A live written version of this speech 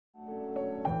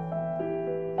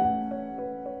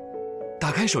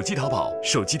打开手机淘宝、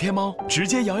手机天猫，直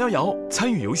接摇摇摇，参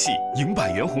与游戏赢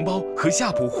100元红包和夏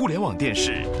普互联网电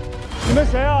视。你们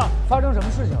谁啊？发生什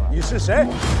么事情了？你是谁？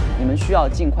你们需要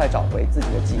尽快找回自己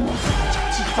的记忆。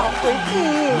找回记忆。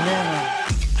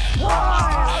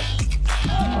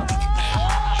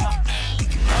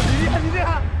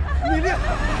你厉害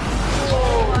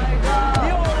！Oh my god！ 你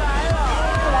又来了！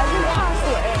我来就是怕水。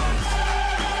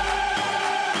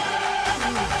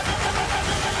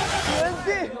原地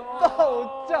爆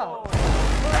炸！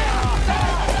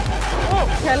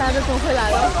该来的总会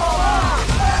来的。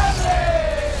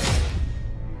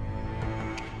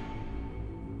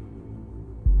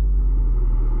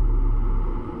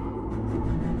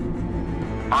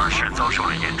阿氏遭受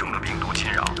了严重的病毒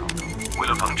侵扰，为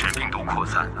了防止病毒扩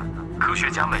散，科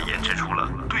学家们研制出了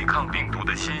对抗病毒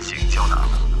的新型胶囊，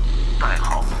代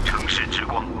号“城市之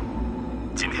光”。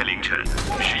今天凌晨，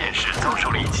实验室遭受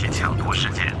了一起抢夺事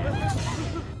件，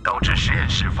导致实验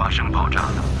室发生爆炸，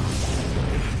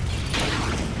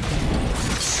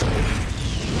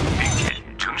并且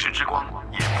城市之光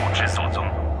也不知所踪。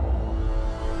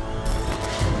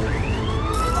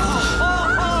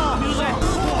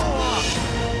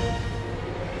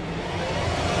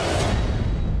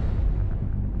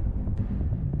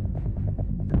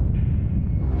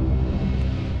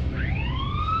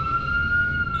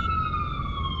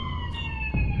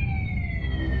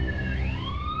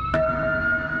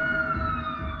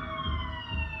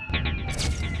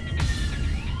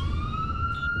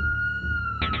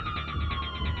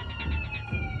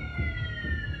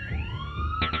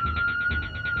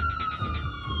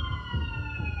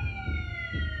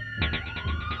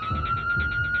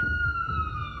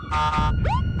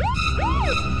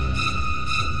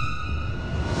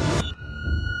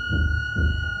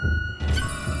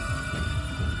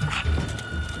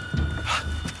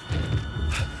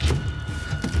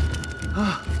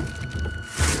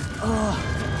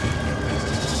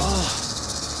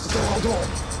好痛！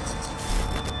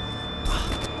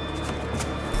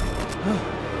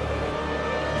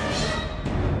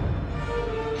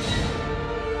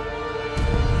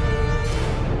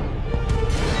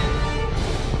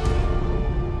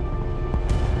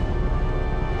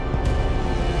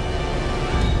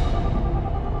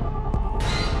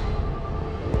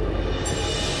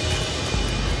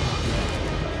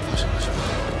发生了什么？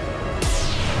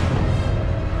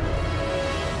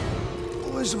我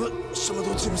为什么什么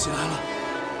都记不起来了？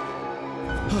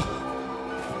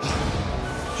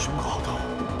胸口好痛。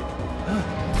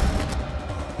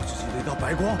我只记得一道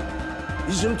白光，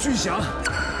一声巨响。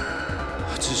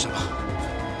这是什么？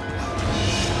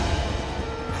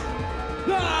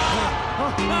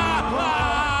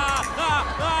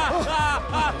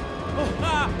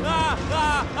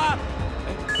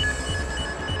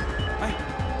哎，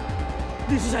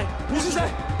你是谁？你是谁？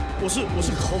我是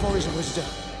头发为什么会是这样？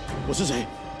我是谁？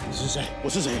你是谁？我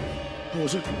是谁？我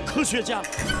是科学家。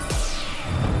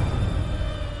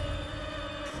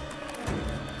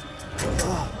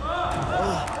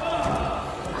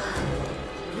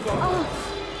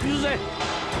你是谁？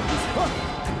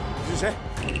你是谁？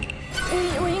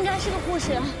我应该是个护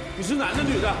士。你是男的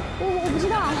女的？我不知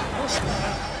道。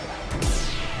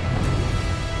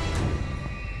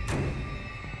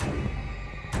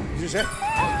你是谁？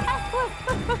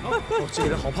哦，这个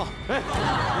人好胖。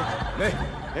哎，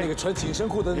那个穿紧身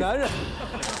裤的男人，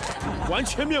完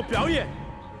全没有表演。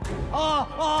好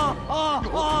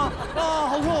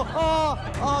痛！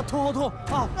头好痛！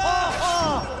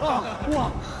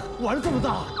哇，玩得这么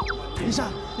大，一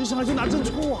上来就拿针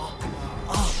戳我。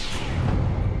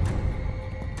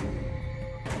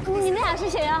你们俩是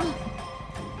谁啊？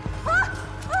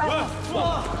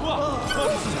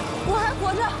我还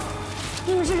活着。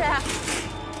你们是谁？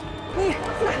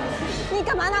你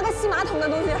干嘛拿个吸马桶的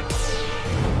东西？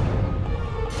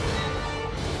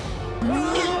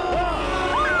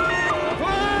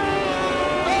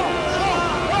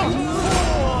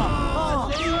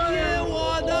谁捏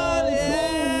我的脸？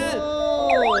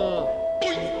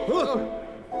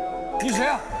你是谁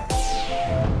啊？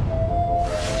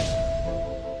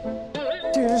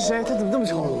这人是谁？他怎么这么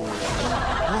丑？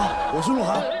我是鹿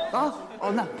晗啊！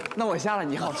哦，那我瞎了，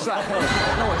你好帅！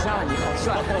那我瞎了，你好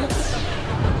帅！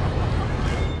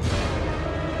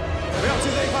不要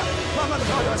聚在一块，慢慢的跑，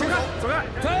往前看，走开，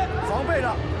推，防备着。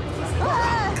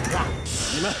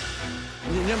你们，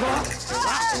你先过来，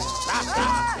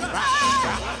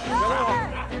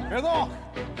别动！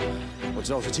我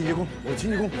知道我是清洁工，我清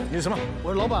洁工，你是什么？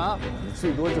我是老板啊。你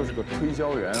最多就是个推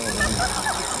销员，我跟你讲。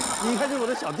你一看就是我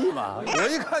的小弟嘛，我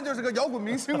一看就是个摇滚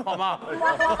明星，好吗？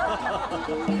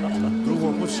如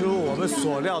果不出我们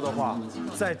所料的话，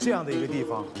在这样的一个地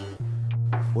方，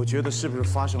我觉得是不是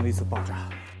发生了一次爆炸？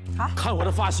啊！看我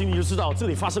的发型你就知道这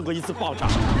里发生过一次爆炸。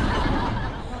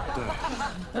对，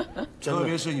特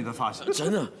别是你的发型，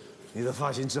真的，你的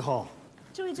发型之后，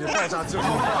这位爆炸之后。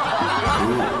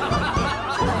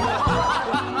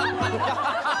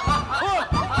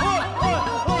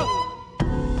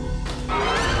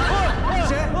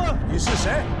谁？你是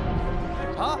谁？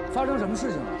啊！发生什么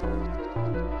事情了？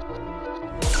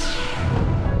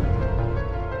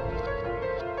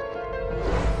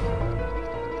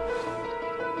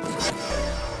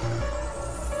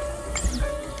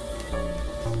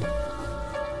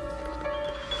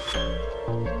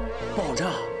爆炸！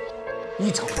一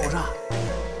场爆炸！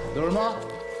有人吗？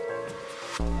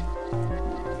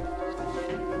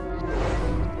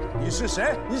你是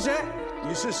谁？你谁？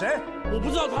你是谁？我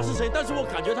不知道他是谁，但是我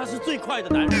感觉他是最快的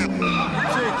男人。最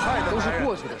快的都是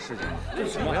过去的事情，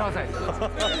不要再提。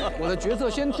我的角色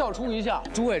先跳出一下，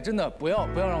诸位真的不要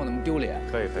让我那么丢脸。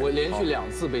可以。我连续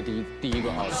2次被第一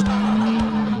个啊。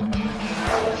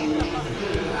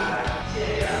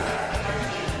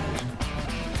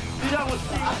你让我死！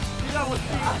你让我死！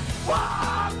哇！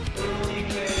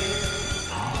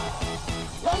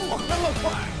那么快！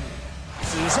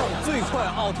史上最快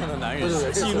out 的男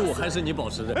人，记录还是你保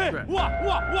持的。哎，哇！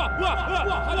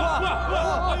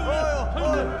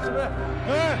是不是？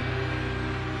哎，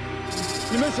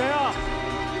你们谁啊？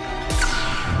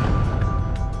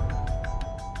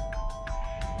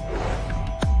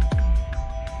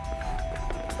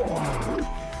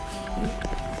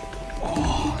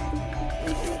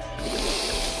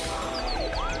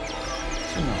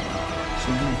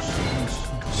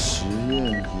实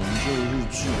验研究日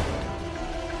志。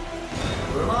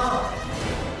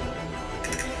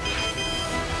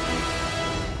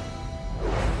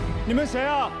你们谁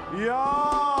啊？哎呦！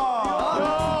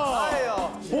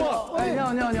哇！哎，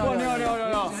尿！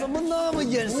怎么那么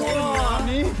眼熟啊？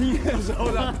你眼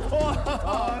熟的？哇！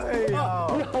哎呀！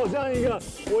你好像一个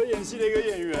我演戏的一个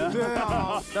演员。对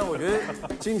啊。但我觉得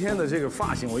今天的这个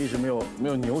发型我一直没有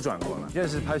扭转过来。现在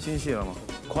是拍新戏了吗？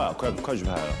快去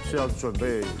拍了，是要准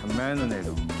备很 man 的那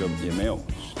种。就也没有，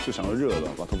就想要热的，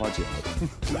把头发剪了。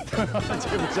接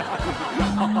不下。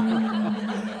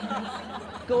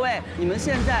各位，你们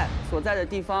现在所在的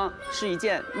地方是一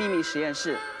间秘密实验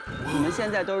室，你们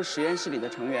现在都是实验室里的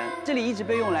成员。这里一直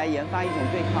被用来研发一种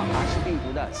对抗R氏病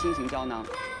毒的新型胶囊，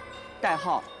代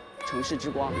号城市之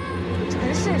光。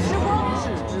城市之光，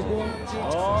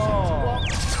哦，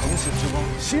城市之光，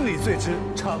心里最知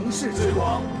城市之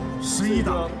光。11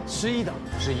档，动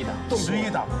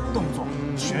作，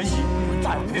悬疑。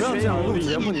不要这样录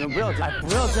节目，你们不要这样，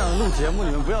不要这样录节目，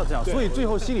你们不要这样。所以最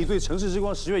后心理对城市之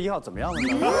光10月1号怎么样了呢？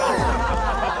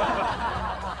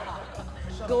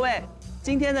各位，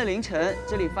今天的凌晨，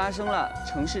这里发生了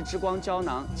城市之光胶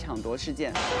囊抢夺事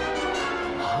件。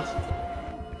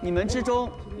你们之中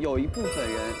有一部分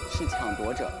人是抢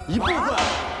夺者，一部分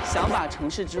想把城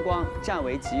市之光占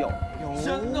为己有，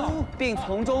真的，并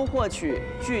从中获取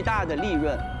巨大的利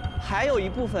润；还有一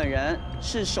部分人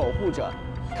是守护者，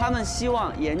他们希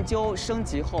望研究升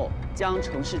级后将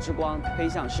城市之光推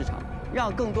向市场，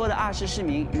让更多的2市市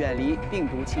民远离病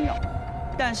毒侵扰。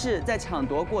但是在抢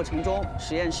夺过程中，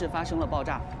实验室发生了爆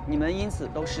炸，你们因此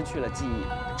都失去了记忆，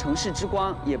城市之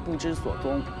光也不知所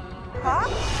踪。啊？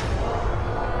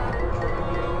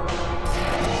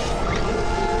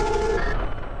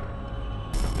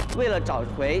为了找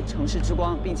回城市之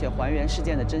光，并且还原事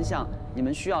件的真相，你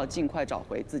们需要尽快找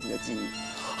回自己的记忆。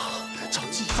找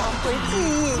回记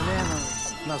忆。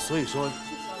那所以说，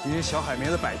今天小海绵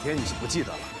的100天你是不记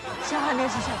得了？小海绵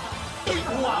是谁？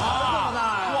哇，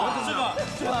这个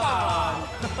大，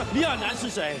李亚男是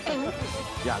谁？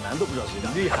亚楠都不知道谁，你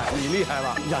厉害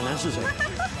了。亚男是谁？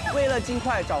为了尽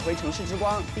快找回城市之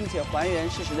光，并且还原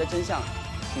事实的真相，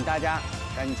请大家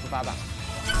赶紧出发吧。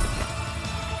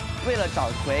为了找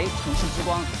回城市之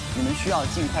光，你们需要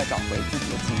尽快找回自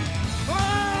己的记忆。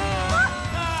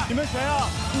你们谁啊？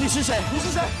你是谁？你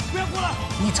是谁？不要过来！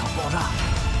一场爆炸。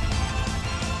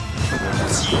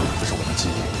记忆，这是我的记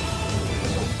忆。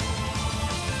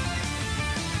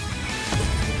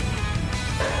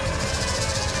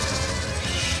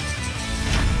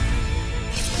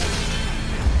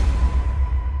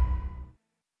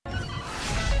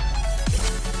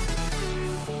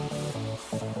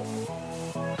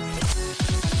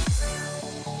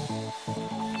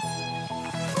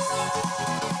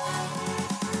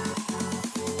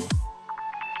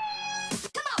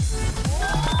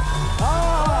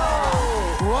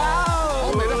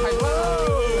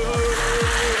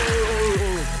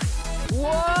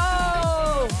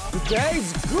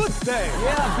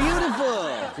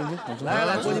来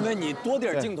来，郭敬明，你多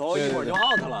点镜头，一会儿就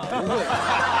out 了。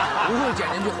不会剪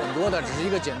进去很多的，只是一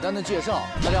个简单的介绍。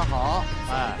大家好，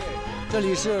哎，这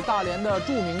里是大连的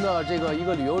著名的一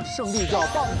个旅游胜地，叫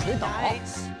棒槌岛。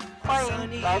欢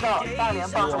迎来到大连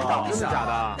棒槌岛。真的假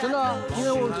的？真的，因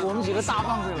为我们几个大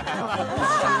棒槌来了。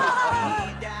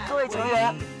各位成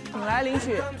员，请来领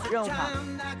取任务卡。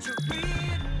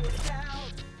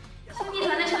兄弟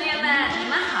团的成员们，你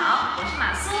们好，我是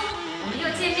马苏，我们又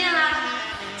见面啦。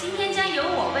今天将由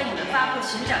我为你们发布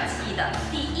寻找记忆的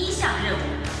第1项任务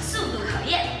——速度考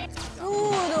验。速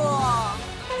度。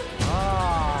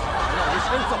那我们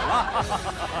先走了。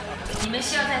你们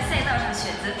需要在赛道上选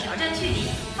择挑战距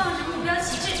离，放置目标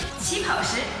旗帜，起跑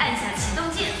时按下启动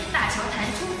键，大球弹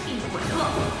出并滚落。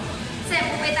在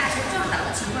不被大球撞倒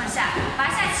的情况下，拔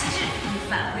下旗帜并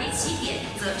返回起点，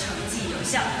则成绩有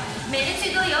效。每人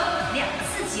最多有2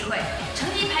次机会，成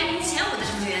绩排名前5的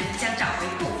成员将找回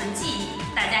部分记忆。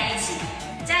大家一起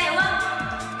加油啊！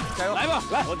加油！来吧，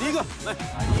来，我第一个，来1、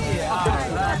2、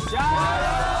3，加油！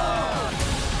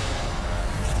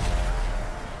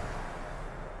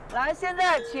来，现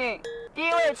在请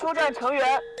第1位出战成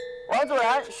员王祖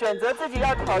蓝选择自己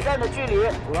要挑战的距离。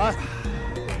祖蓝，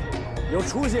有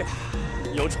出息，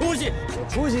有出息，有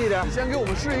出息一点。先给我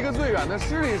们试一个最远的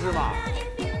试一试嘛。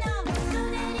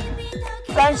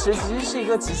 30其实是一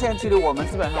个极限距离，我们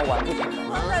基本上玩不成的。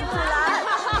祖蓝，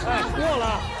哎，过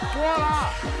了。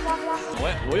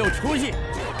我有出息，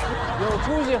有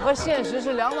出息和现实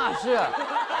是2码事。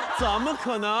怎么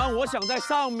可能？我想在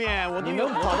上面，你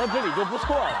能跑到这里就不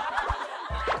错了。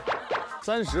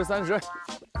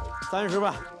30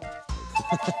吧。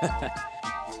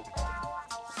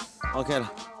OK 了。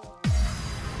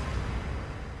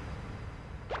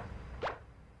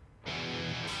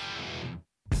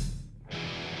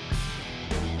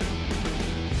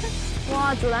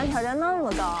哇，祖蓝挑战那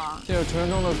么高啊！这是传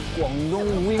说中的广东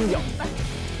无影脚。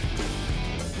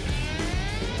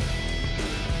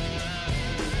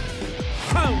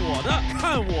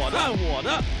看我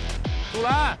的！祖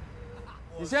蓝，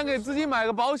你先给自己买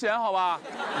个保险，好吧？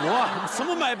我什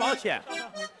么买保险？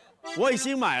我已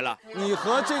经买了。你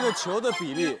和这个球的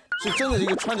比例是真的是一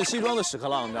个穿着西装的屎壳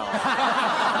郎，你知道吗？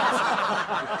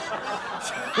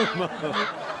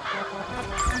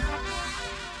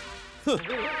哼。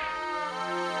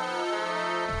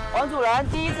王祖蓝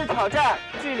第1次挑战，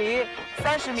距离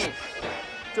30米，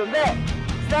准备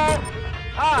，3、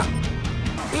2、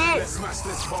1。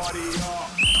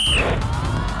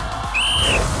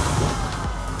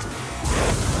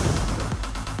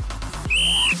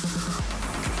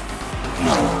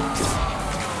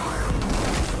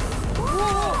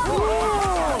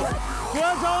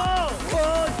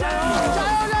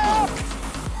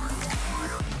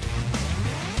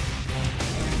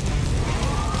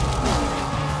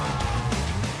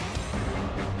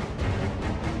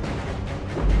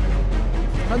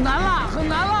很难了！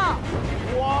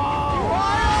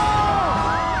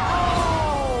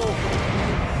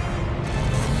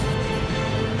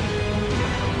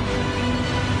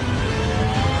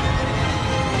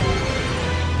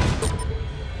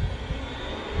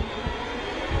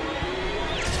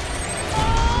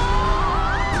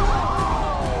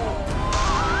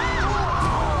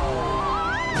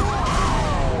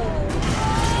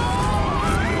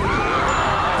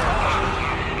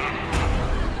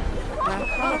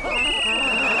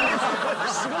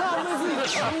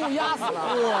压死了！哇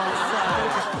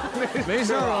塞，没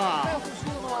事吧？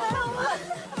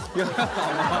你还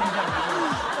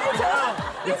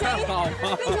好吗？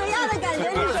那球压的感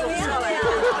觉是什么样的呀？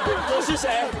我是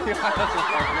谁？你还好吗？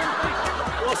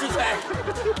我是谁？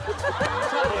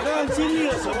我刚刚经历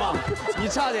了什么？你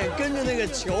差点跟着那个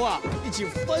球啊一起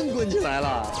翻滚起来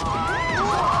了。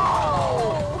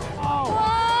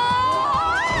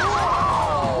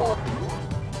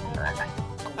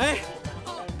哎，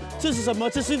这是什么？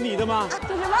这是你的吗？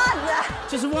这是袜子。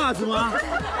这是袜子吗？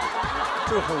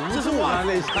这是袜子，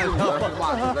那下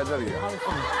袜子在这里，为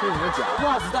什么讲？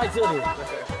袜子在这里。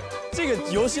这个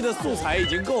游戏的素材已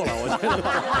经够了，我觉得。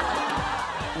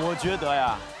我觉得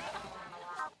呀，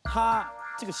他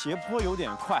这个斜坡有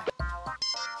点快。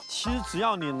其实只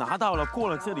要你拿到了，过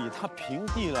了这里，它平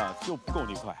地了就不够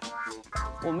你快。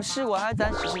我们试过，它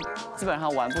暂时是基本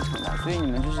上玩不成的，所以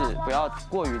你们就是不要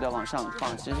过于的往上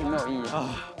放，其实是没有意义的。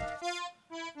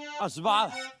28了，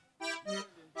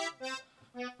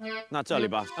那这里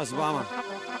吧，28嘛。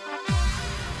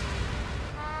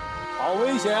好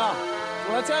危险啊！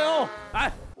我来加油！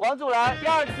来，王祖蓝第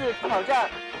2次挑战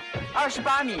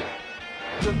，28米，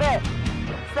准备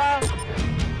，3、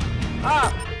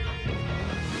2、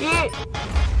1。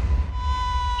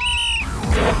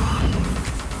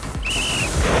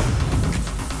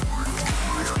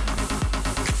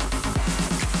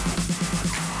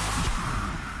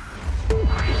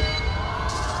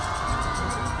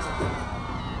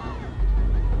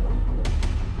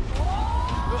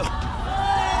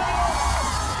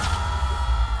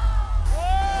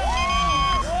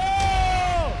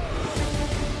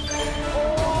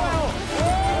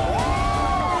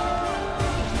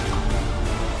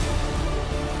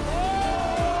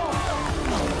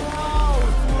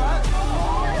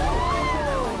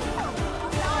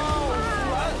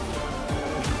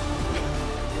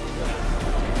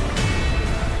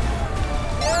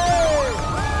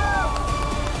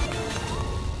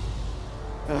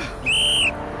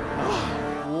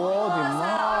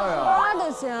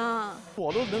行。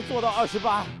我都能做到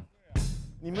28，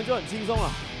你们就很轻松了。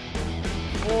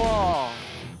哇，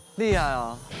厉害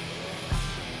啊！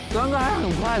子安哥还是很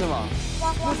快的嘛。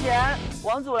目前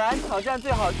王祖蓝挑战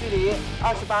最好距离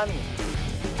28米。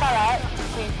下来，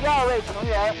请第2位成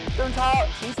员邓超，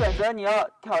请选择你要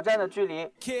挑战的距离。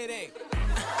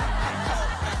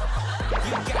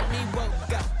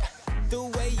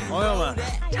朋友们，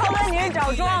超哥，你是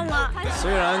找壮吗？虽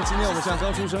然今天我们像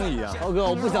刚出生一样，超哥，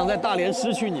我不想在大连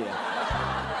失去你。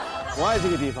我爱这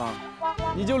个地方，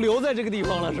你就留在这个地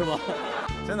方了是吗？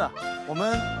真的。我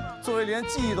们作为连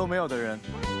记忆都没有的人，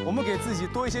我们给自己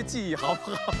多一些记忆好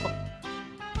不好？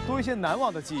多一些难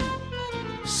忘的记忆，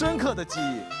深刻的记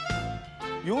忆，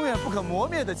永远不可磨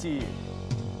灭的记忆。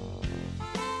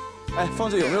哎，放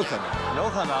这有没有可能？有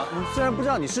可能。你虽然不知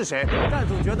道你是谁，但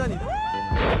总觉得你。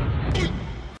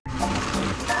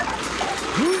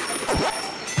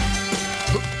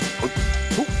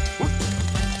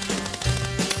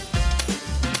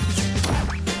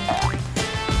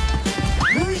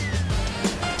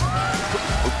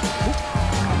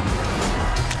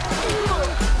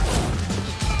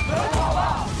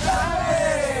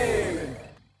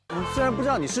虽然不知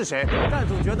道你是谁，但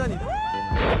总觉得你。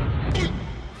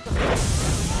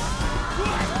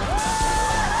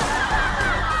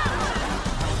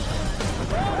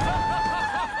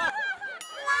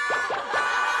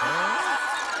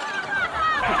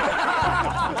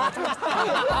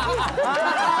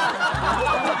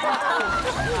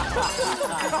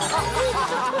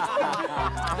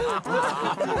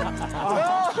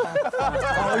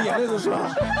我眼泪都出来了，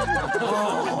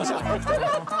好想。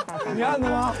你按的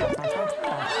吗？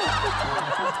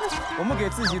我们给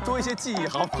自己多一些记忆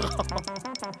好不好？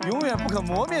永远不可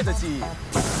磨灭的记忆。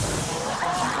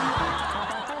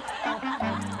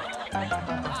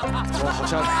我好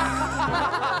像。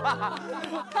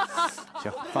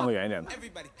行，放个远一点的，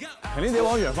肯定得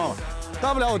往远放吧。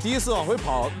大不了我第一次往回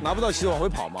跑拿不到旗子往回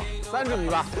跑嘛。30米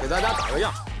吧，给大家打个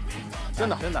样。真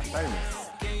的30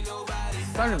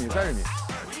米，30米。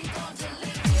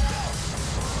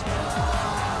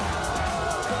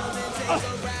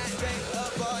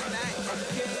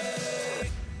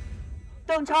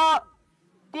邓超，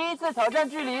第一次挑战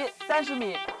距离30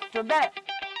米，准备。3、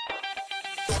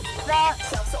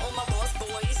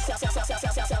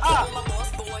2。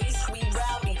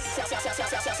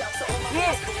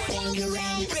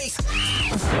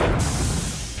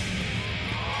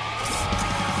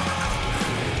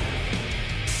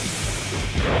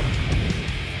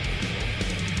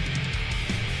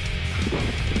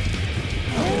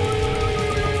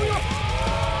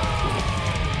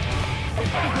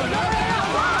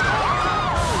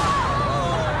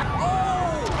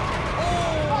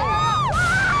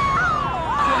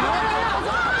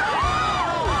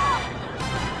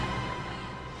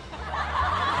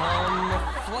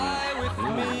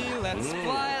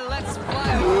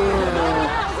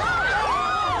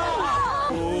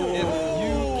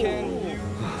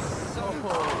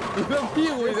屁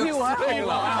股已经碎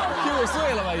了，屁股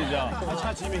碎了吧已经？还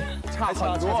差几米？差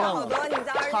很多，你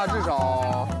家差至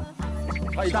少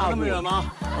差一大步。那么远吗？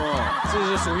这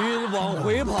是属于往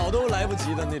回跑都来不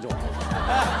及的那种。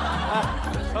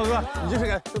超哥，你就是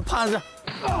个趴着。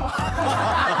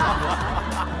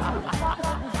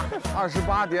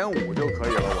28.5就可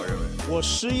以了，我认为。我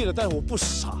失忆了，但是我不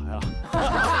傻呀。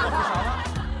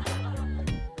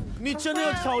你真的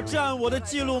要挑战我的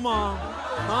记录吗？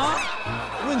啊？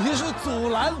问题是祖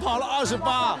蓝跑了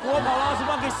28，我跑了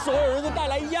28，给所有人都带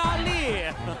来压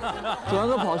力。祖蓝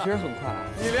哥跑确实很快，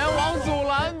你连王祖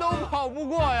蓝都跑不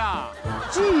过呀！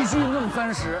继续弄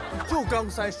30，就刚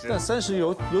30，但30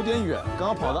有点远，刚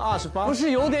刚跑到28，不是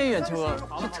有点远，秋哥，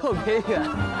是特别远。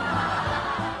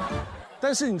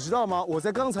但是你知道吗？我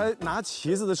在刚才拿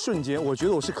旗子的瞬间，我觉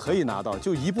得我是可以拿到，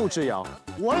就一步之遥。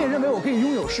我也认为我可以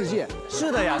拥有世界。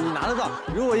是的呀，你拿得到。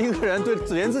如果一个人对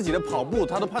连自己的跑步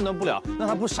他都判断不了，那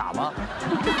他不傻吗？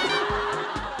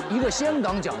一个香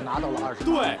港脚拿到了28。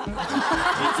对，你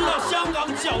知道香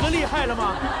港脚的厉害了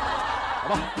吗？好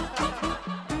吧，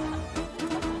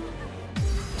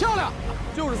漂亮，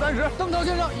就是30。邓超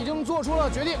先生已经做出了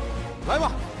决定，来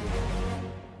吧。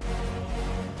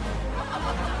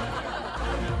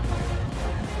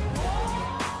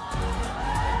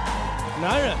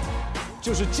男人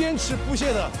就是坚持不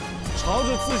懈地朝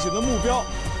着自己的目标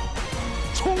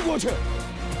冲过去。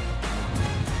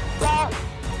3、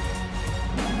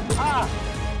2、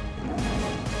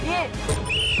1。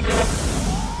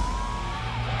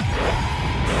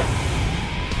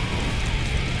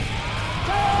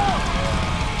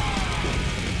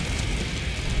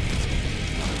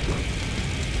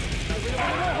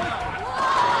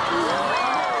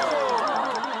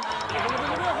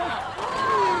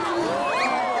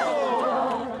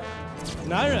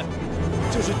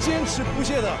就是坚持不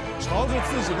懈的朝着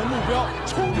自己的目标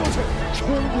冲过去，冲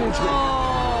过去。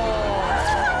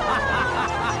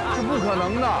是不可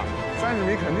能的，30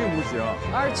米肯定不行。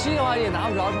27的话也拿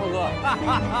不着，超哥。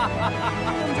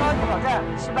邓超挑战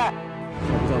失败。不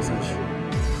到30。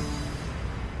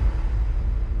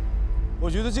我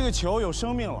觉得这个球有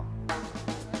生命了，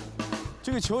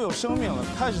这个球有生命了。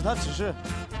开始他只是，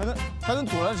他跟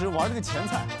祖蓝只是玩这个前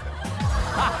菜。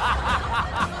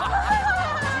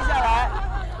接下来，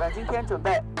阮经天准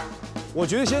备。我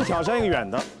觉得先挑战一个远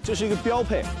的，这是一个标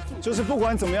配，就是不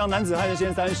管怎么样，男子汉是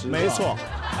先30。没错，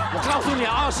我告诉你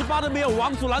，28的没有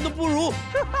王祖蓝都不如。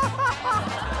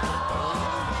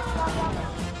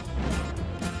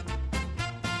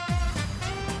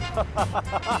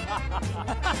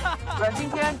阮经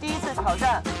天第一次挑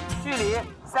战，距离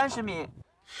30米。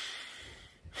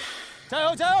加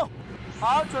油加油！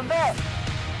好，准备，3、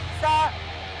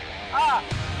2、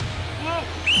1，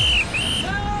加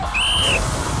油！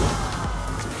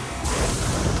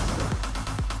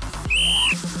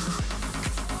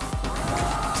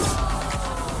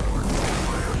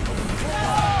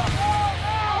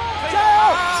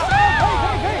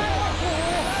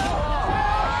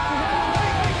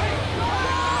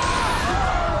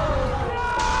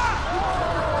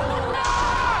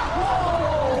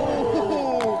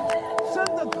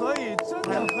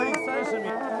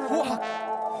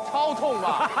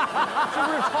是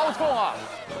不是超痛啊？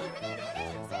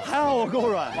还好我够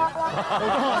软，我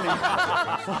告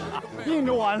诉你，硬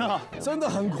就完了。真的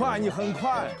很快，你很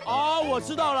快。哦，我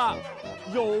知道了，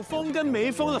有风跟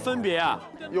没风的分别啊。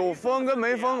有风跟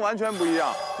没风完全不一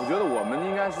样。我觉得我们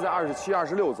应该是在27、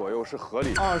26左右是合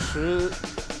理。20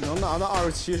能拿到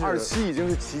27是27已经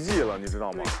是奇迹了，你知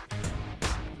道吗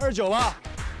？29吧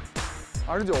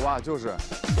，29吧，就是。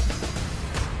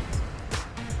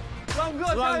阮哥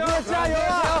加油啊！加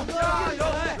油！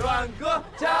阮哥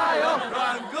加油！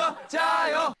阮哥加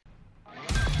油！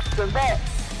准备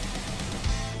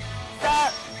，3、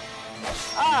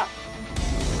2、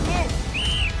1。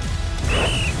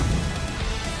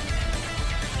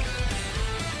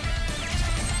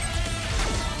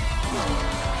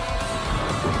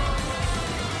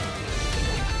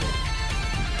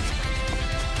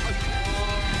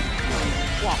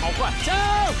哇，好快！加油！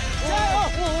加油！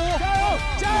加油！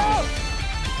加油！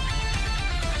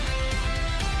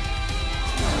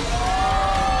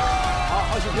好，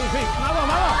可以，拿到！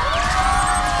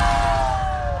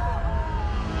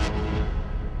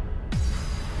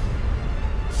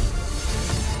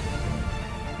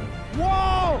哇！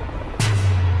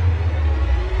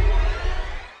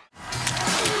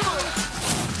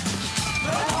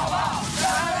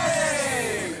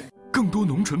更多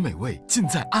浓醇美味尽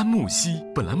在安慕希。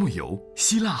本栏目由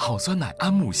希腊好酸奶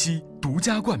安慕希独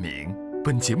家冠名。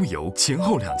本节目由前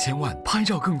后2000万拍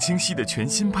照更清晰的全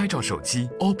新拍照手机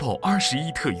OPPO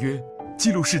R11特约，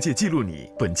记录世界，记录你。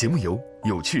本节目由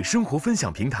有趣生活分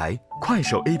享平台快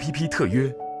手 APP 特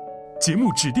约。节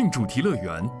目指定主题乐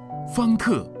园方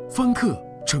特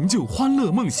成就欢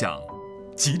乐梦想，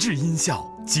极致音效，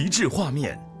极致画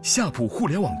面。夏普互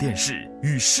联网电视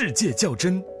与世界较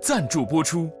真赞助播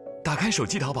出。打开手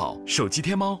机淘宝、手机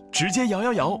天猫，直接摇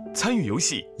摇摇参与游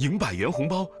戏，赢100元红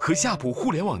包和夏普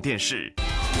互联网电视。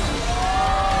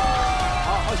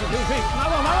好，可以，拿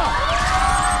到！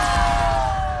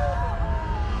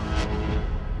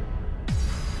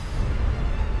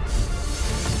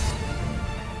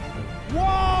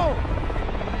哇！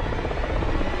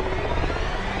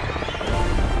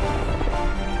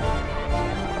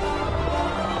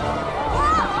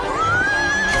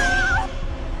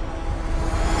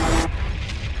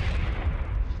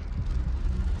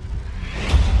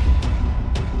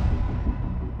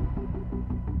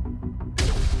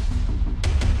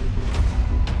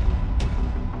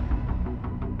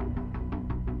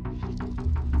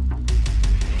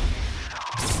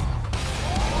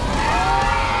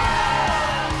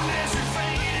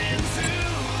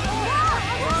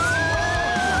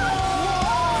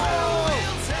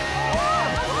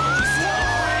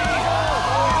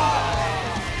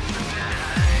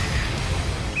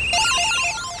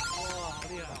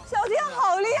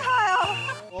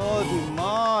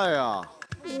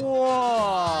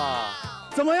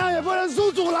怎么样也不能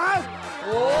输祖蓝。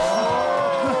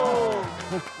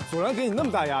祖蓝给你那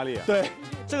么大压力？对，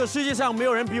这个世界上没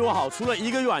有人比我好，除了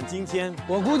一个阮经天。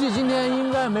我估计今天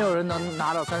应该没有人能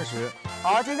拿到30。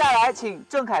好，接下来请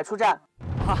郑恺出战。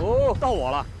哦，到我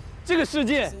了。这个世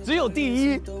界只有第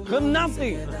一和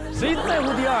nothing， 谁在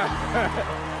乎第二？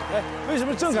哎，为什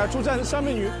么郑恺出战上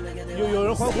面有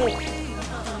人欢呼？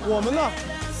我们呢？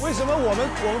为什么我们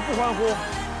不欢呼？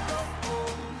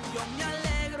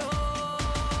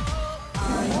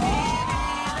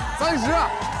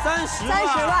 30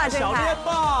吧，小猎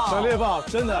豹，小猎豹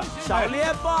真的，小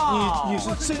猎豹，你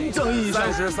是真正意义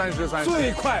上30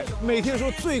最快，每天说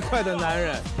最快的男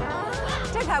人。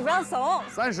这凯不要怂。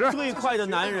30，最快的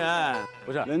男人，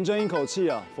不是人争一口气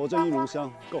啊，佛争一炉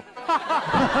香，够。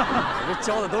我这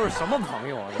交的都是什么朋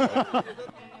友啊？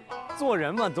做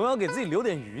人嘛，总要给自己留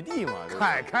点余地嘛。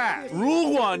凯，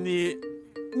如果你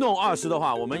弄20的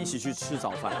话，我们一起去吃早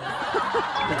饭。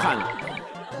不看了，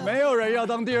没有人要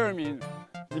当第2名，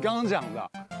你刚刚讲的。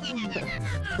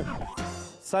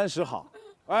30好，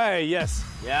哎 ，yes，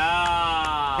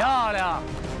 呀，漂亮。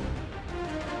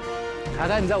凯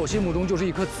凯，你在我心目中就是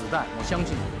一颗子弹，我相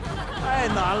信你。太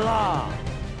难了。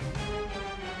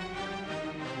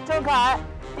郑恺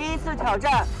第1次挑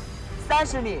战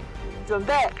30米，准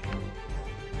备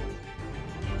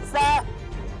，3、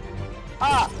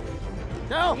2、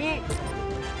加油！1。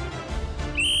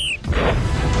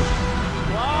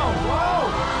哇，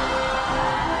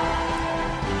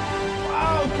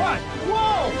快！哇，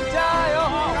加油！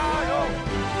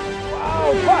哇，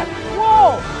快！哇！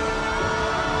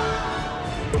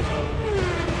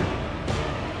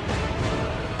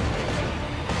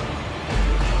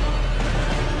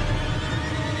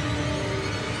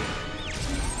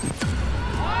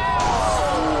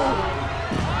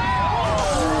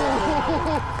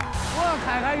哇，凯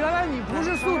凯，原来你不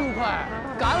是速度快，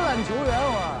橄榄球员啊！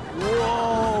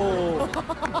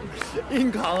哇，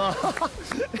硬扛啊！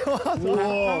哇，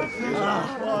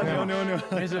牛！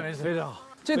没事，非常好。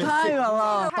这太远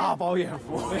了，大饱眼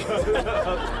福。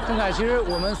郑恺，其实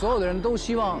我们所有的人都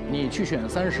希望你去选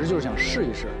30，就是想试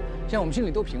一试。现在我们心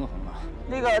里都平衡了。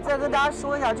那个再跟大家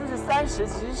说一下，就是30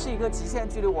其实是一个极限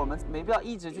距离，我们没必要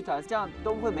一直去挑战，这样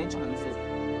都会没成绩。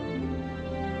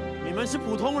你们是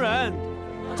普通人，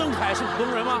郑恺是普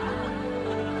通人吗？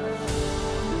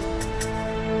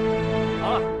好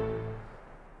了，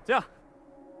这样。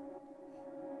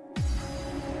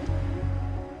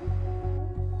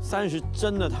 30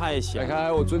真的太小。凯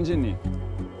凯，我尊敬你。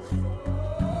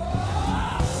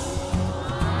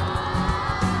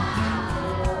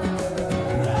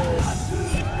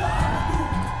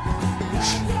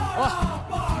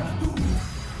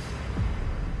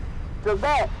准备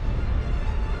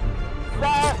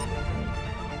，3、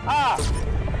2，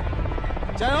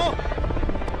加油！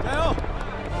加油！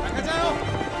凯凯加油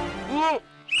！1。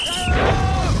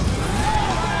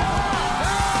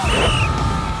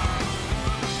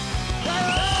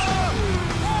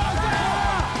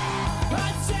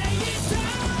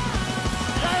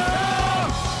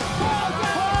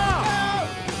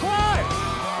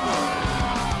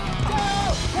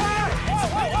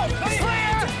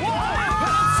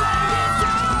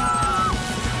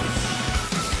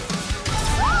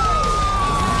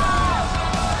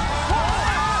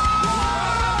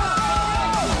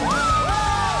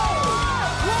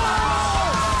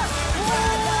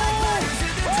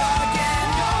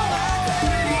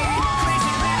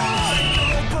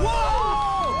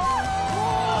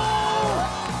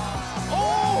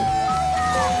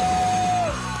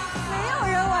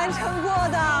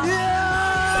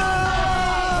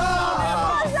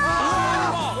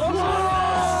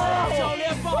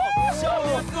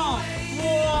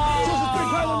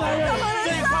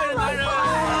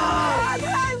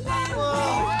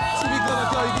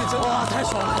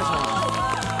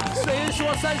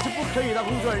 30不可以的，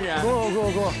工作人员。过。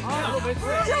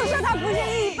就说他不是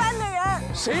一般的人。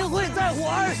谁会在乎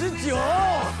29？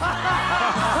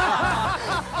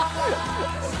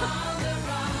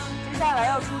接下来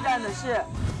要出战的是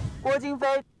郭京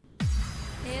飞。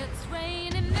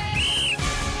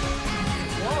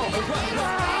哇，很快！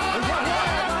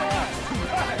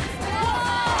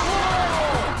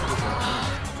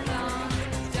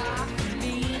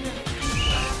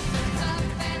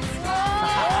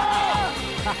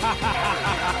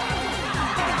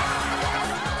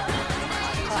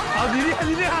好，你厉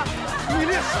害！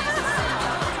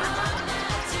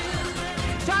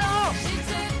加油！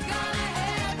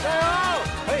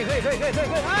可以！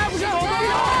哎，不行，我没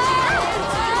有！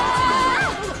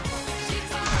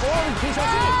哦，你可以小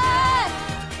心！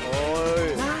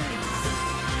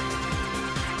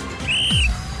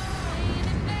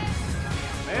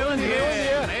没问题！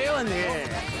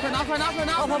快拿！跑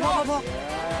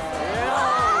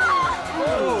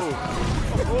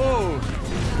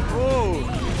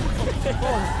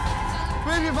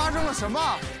！baby 发生了什么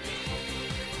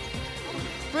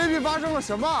 ？baby 发生了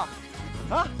什么？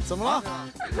啊？怎么了？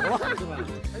没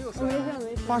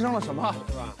事。发生了什么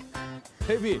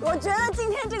 ？baby， 我觉得今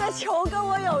天这个球跟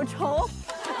我有仇。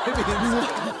baby，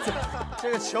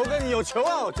 这个球跟你有仇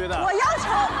啊？我觉得。我要求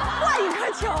换一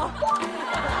颗球。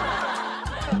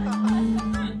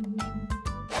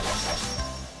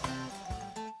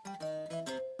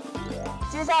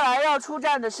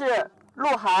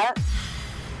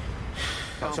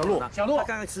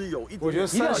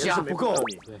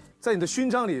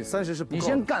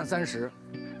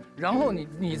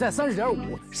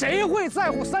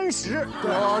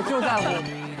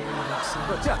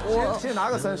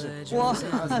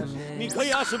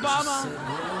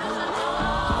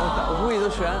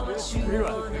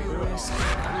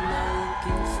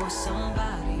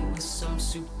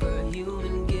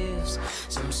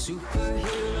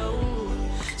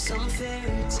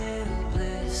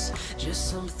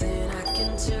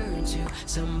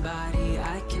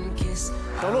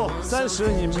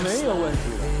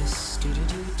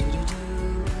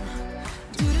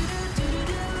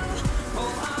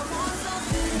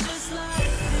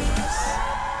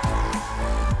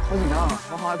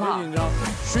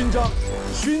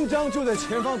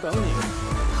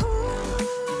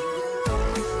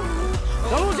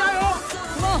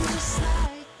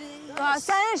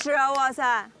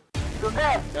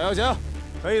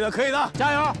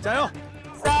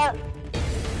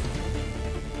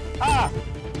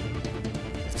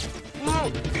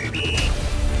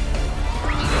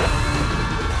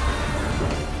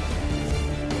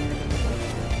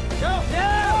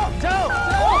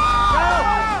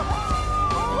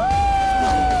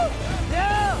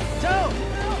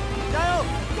加油！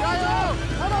加油！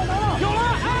拿到！有了！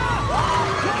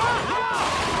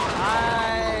哎，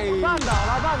绊倒了！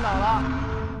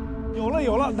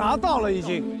有了，拿到了已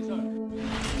经。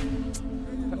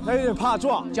他有点怕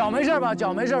撞，脚没事吧？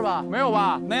没有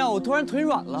吧？没有，我突然腿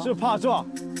软了。是怕撞。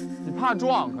你怕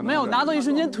撞？可能没有，拿到一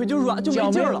瞬间腿就软，就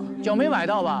没劲儿了。脚没崴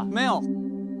到吧？没有。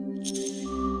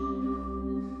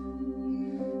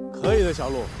可以的，小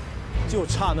鹿，就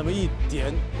差那么一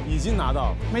点，已经拿到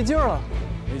了。没劲儿了，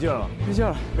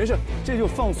没事，这就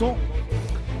放松。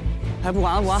还不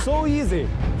管。 So easy。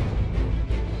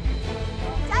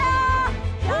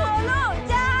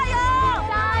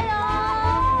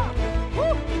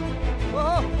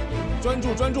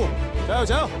 专注，加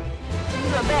油！请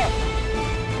准备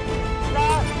，3、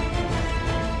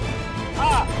2、1，加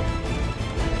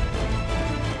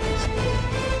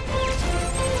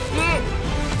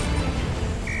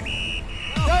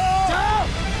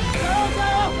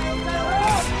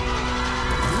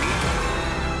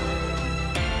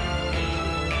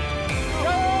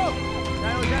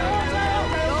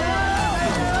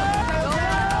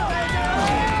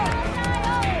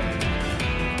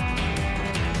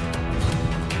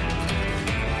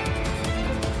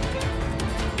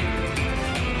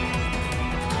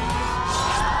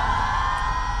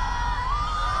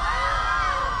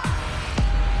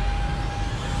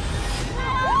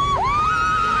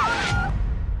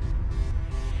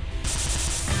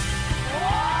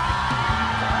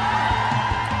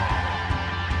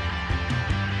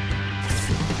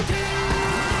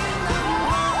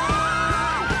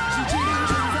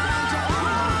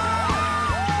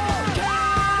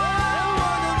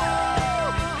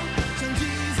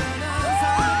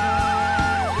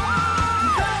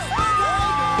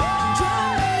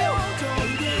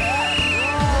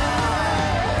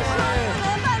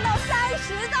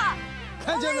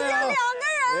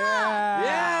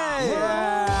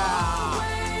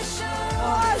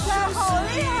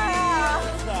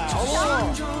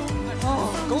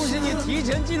提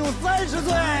前进入30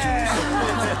岁，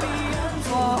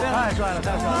太帅了！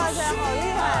哇塞，好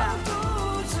厉害啊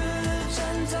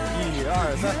！1、2、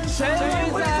3，谁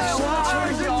会在我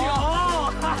29？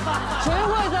谁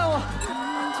会在我？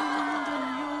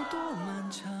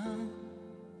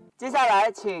接下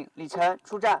来，请李晨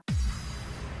出战。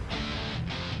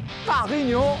大黑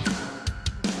牛，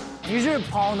你是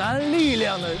跑男力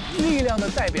量的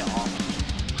代表。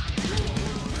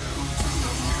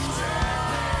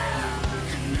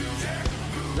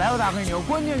 来吧，大黑牛，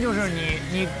关键就是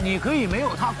你可以没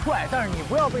有他快，但是你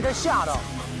不要被他吓到，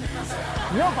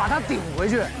你要把他顶回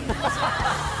去，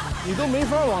你都没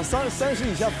法往30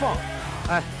以下放。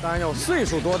哎，当然要岁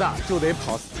数多大就得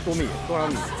跑多少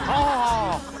米。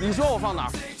好，你说我放哪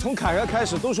儿？从凯哥开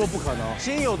始都说不可能，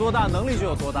心有多大能力就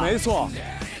有多大。没错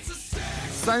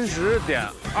，30.2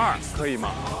可以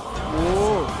吗？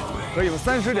可以吗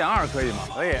？30.2可以吗？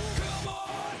可以。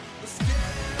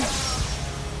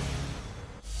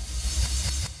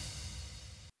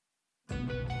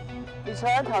 李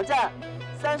晨挑战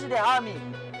30.2米，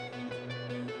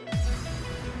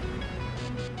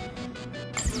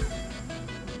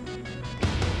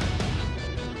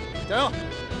加油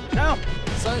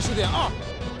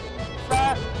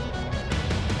！30.2，3、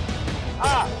2、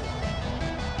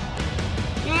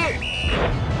1。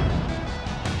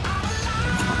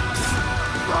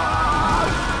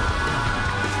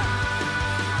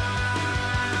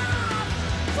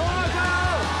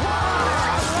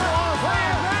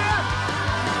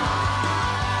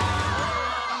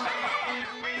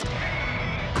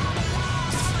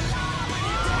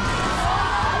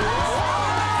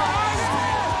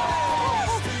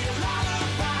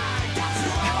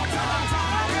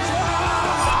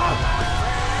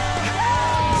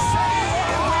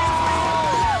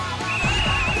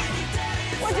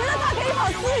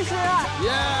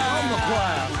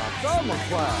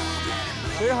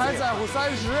谁还在乎30？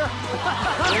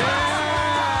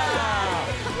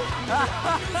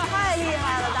太厉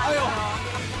害了，大哥！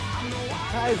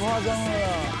太夸张了，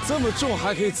这么重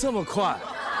还可以这么快。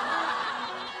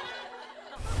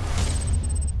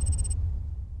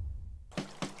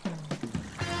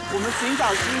我们寻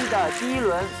找之一的第1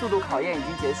轮速度考验已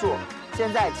经结束，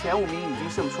现在前5名已经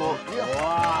胜出。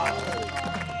哇！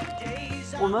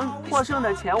我们获胜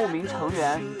的前5名成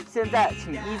员，现在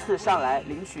请依次上来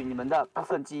领取你们的部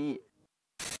分记忆。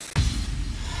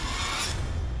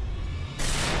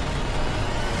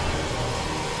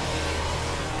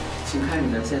请看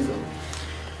你的线索。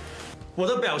我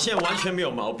的表现完全没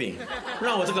有毛病，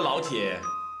让我这个老铁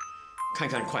看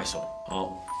看快手。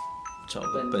好，找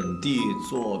个本地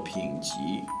作品集。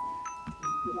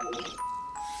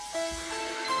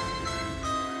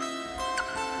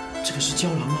这个是胶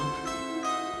囊吗？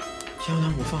胶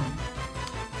囊我放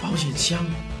保险箱。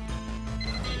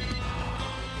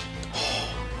哦，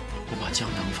我把胶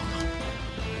囊放到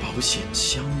保险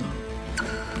箱了。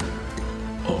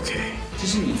OK。这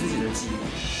是你自己的记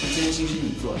忆，这件事是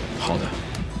你做的。好的，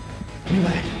明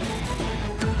白。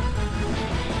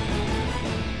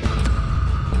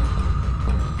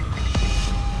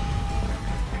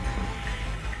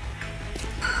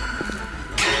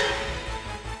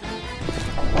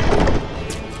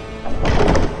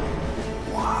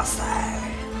哇塞，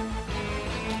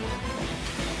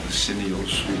我心里有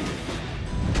数。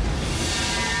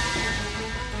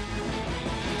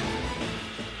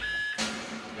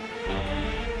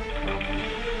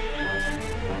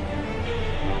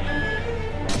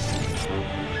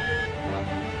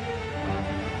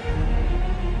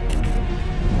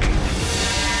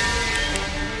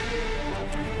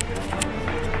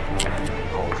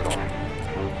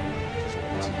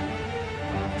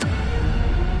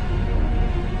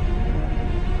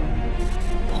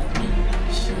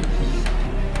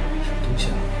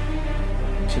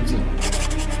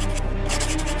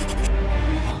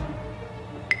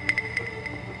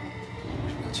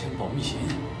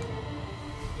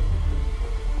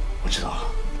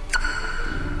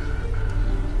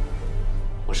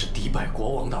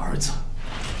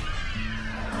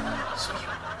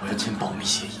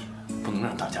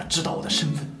知道我的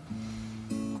身份，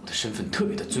我的身份特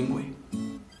别的尊贵。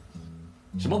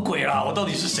什么鬼啊！我到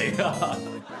底是谁啊？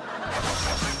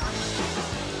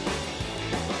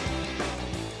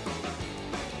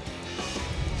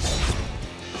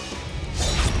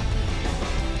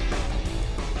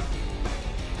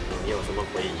你有什么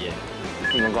回忆？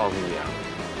不能告诉你啊。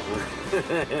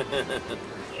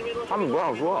他们不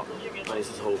让说。那你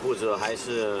是守护者还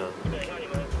是？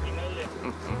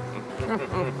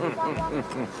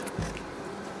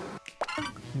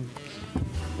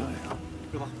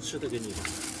热巴，吃的给你吧。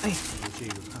哎，你这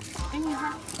个看看。哎，你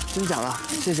看。真假的，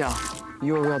谢谢啊。一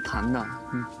会儿要谈的，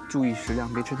注意食量，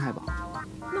别吃太饱。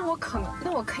那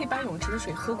我可以把泳池的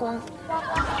水喝光。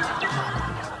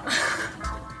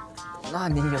那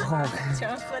你以后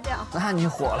全喝掉。那你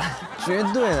火了，绝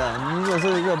对的，你热搜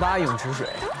热巴泳池水。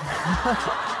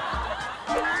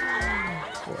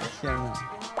我天哪！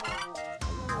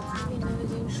里面已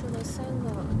经吃了3个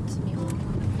鸡米花了。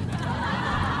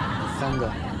 3个。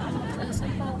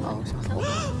啊，我想说，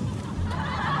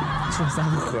吃了3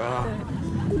盒啊！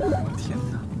我天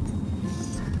哪！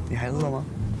你还饿吗？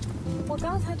我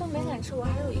刚才都没敢吃，我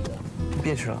还有1个。你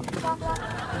别吃了。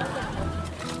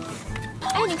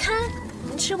哎，你看，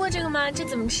你吃过这个吗？这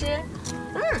怎么吃？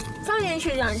放进去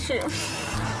这样吃。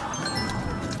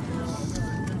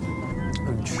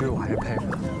你吃我还是配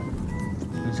合。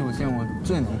你是我见过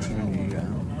最能吃的女人。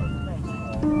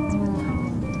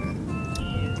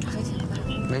还行吧。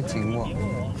没停过。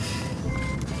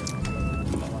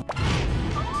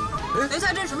哎，等一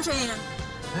下，这是什么声音？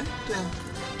哎，对啊。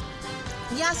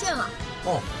你压线了。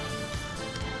哦。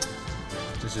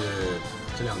这是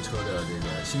这辆车的这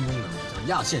个新功能，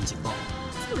叫压线警报。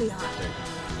这么厉害？对，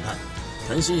你看，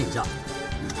全息影像，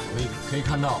可以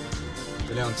看到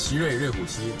这辆奇瑞瑞虎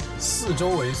7四周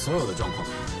围所有的状况，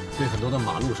对很多的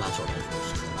马路杀手来说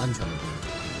是很安全的。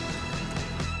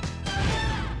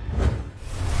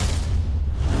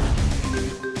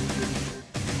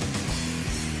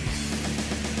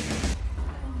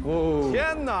哦！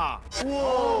天哪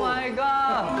 ！Oh my god！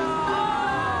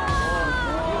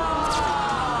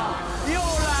 又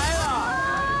来了！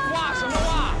哇什么哇？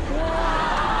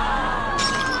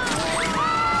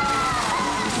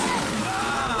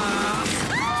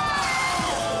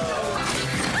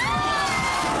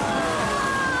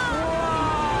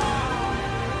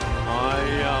哎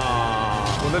呀！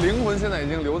我的灵魂现在已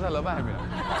经留在了外面。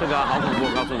这个好恐怖，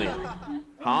我告诉你，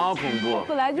好恐怖。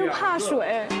本来就怕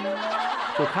水。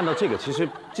就看到这个，其实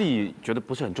记忆觉得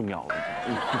不是很重要了。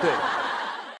对。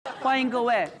欢迎各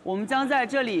位，我们将在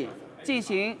这里进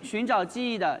行寻找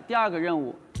记忆的第2个任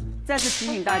务。再次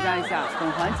提醒大家一下，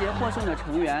本环节获胜的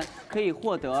成员可以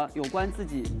获得有关自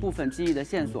己部分记忆的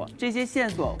线索，这些线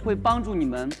索会帮助你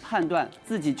们判断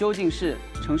自己究竟是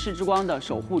城市之光的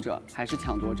守护者还是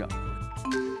抢夺者。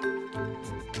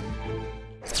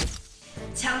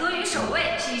抢夺与守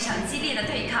卫是一场激烈的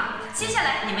对抗，接下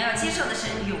来你们要接受的是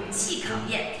勇气考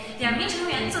验。2名成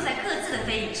员坐在各自的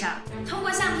飞椅上，通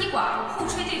过橡皮管互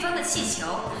吹对方的气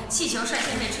球，气球率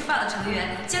先被吹爆的成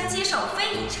员将接受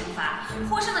飞椅惩罚，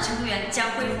获胜的成员将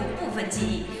恢复部分记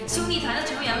忆。兄弟团的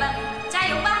成员们，加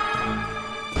油吧！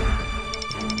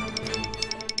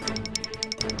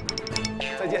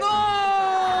再见。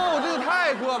No， 这个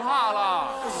太可怕了！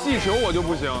气球我就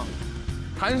不行，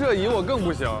弹射椅我更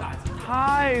不行。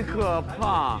太可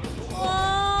怕！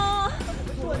哇！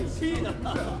互相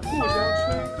吹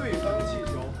对方气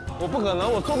球，我不可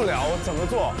能，我做不了，我怎么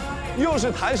做？又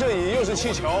是弹射椅，又是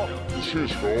气球。气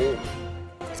球。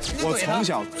我从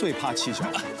小最怕气球。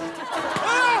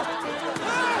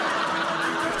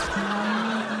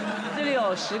这里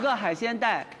有10个海鲜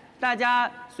袋，大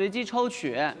家随机抽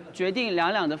取，决定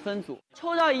2两的分组。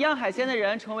抽到一样海鲜的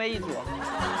人成为一组。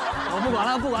我不管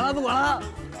了，不管了，不管了。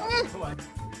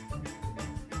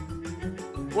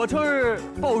我抽是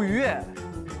鲍鱼，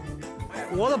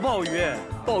活的鲍鱼，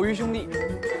鲍鱼兄弟，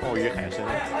鲍鱼海参，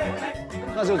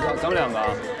那就咱们2个，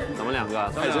咱们2个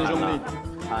海参兄弟。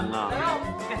惨了。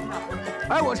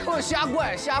哎，我抽的虾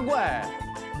怪，虾怪，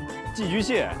寄居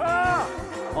蟹。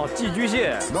哦，寄居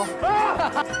蟹。喏。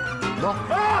喏。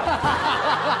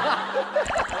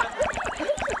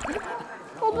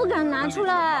我不敢拿出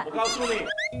来。我告诉你，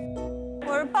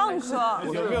我是蚌壳。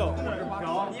有没有？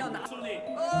你要拿出来。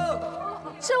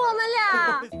是我们俩。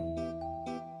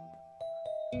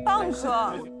蚌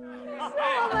壳。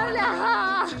我们俩。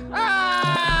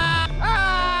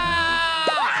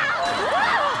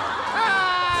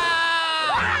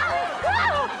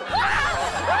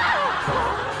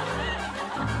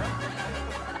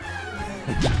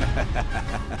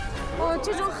我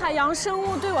这种海洋生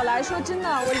物对我来说，真的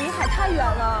我离海太远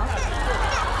了。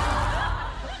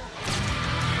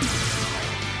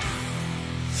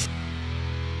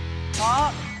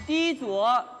好，第一组，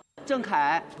郑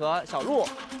恺和小鹿。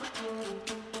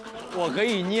我可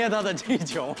以捏他的气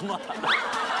球吗？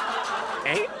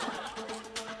哎，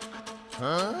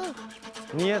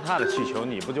捏他的气球，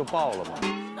你不就爆了吗？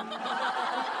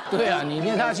对呀，你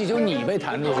捏他的气球，你被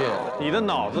弹出去，你的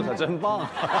脑子可真棒。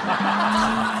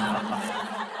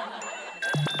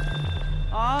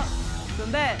好，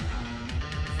准备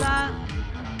，3、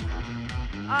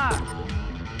2、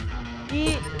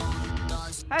1，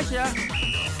开始，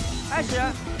开始。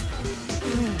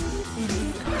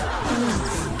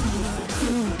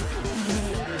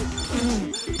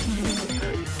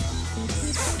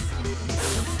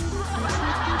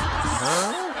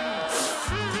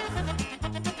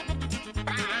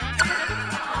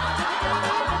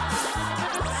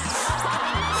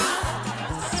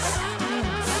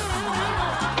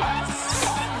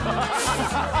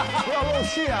不要漏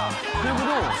气啊，推不动。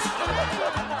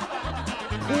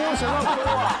哭什么哭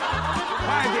啊？快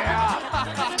点啊！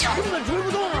根本推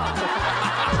不动啊！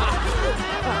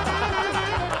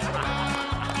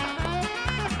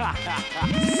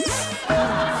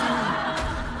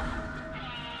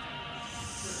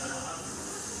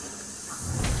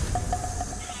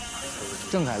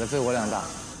郑恺的肺活量大。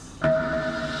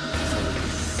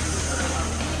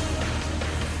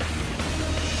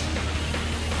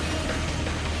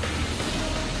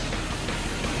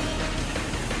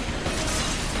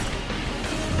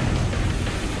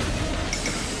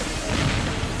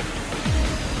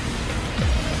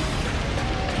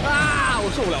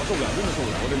受不了，受不了，真的受不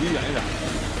了，我得离远一点。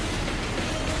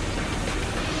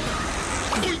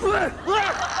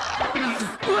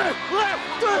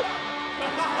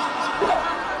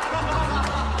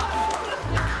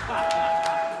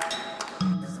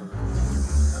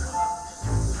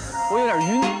我有点晕。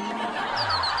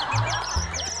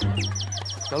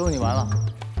小鹿，你完了。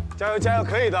加油，加油，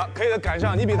可以的，可以的，赶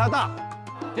上，你比他大。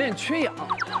有点缺氧。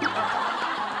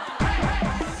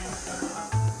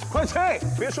快吹，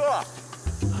别说了。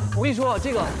我跟你说，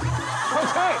这个，快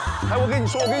吹！哎，我跟你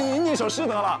说，我给你念一首诗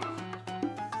得了。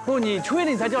不，你吹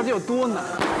了你才知道这有多难。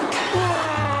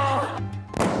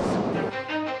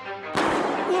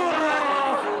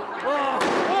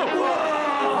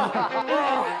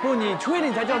不，你吹了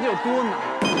你才知道这有多难。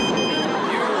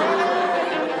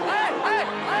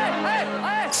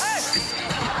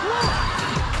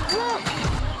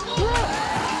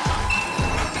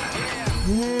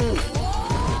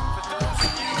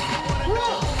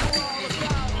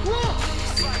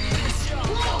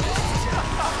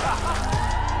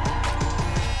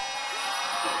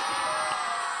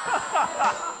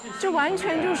这完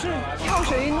全就是跳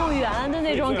水运动员的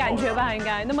那种感觉吧？应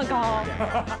该那么高，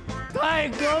太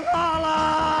可怕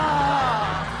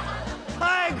了，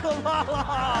太可怕了！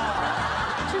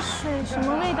这水什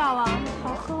么味道啊？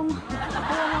好喝吗？好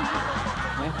喝吗？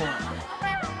没喝。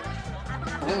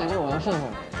我感觉我要渗透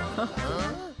了。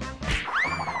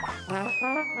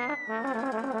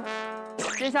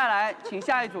接下来，请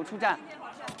下一组出战。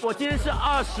我今天是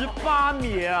28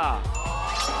米啊！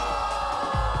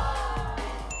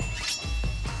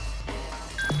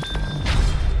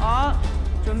好，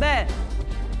准备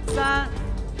，3、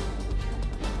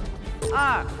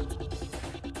2、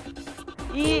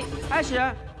1，开始。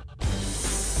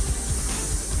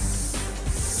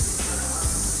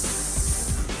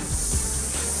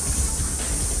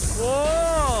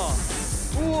哦，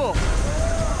哦。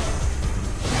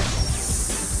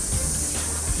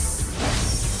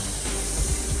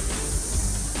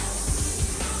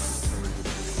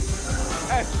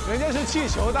哎，人家是气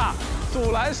球大，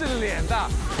阻拦是脸大。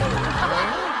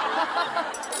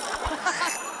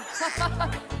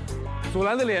阻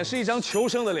拦的脸是一张求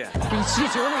生的脸，比气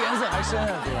球的颜色还深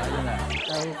啊！阻拦现在。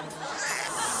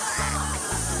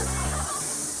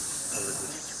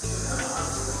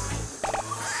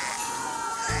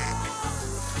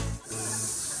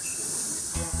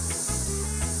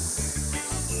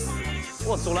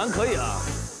哇，阻拦可以啊！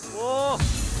哇，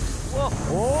哇，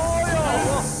哦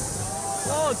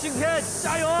哟，哦，今天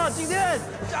加油啊！今天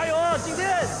加油啊！今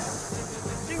天，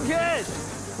今天。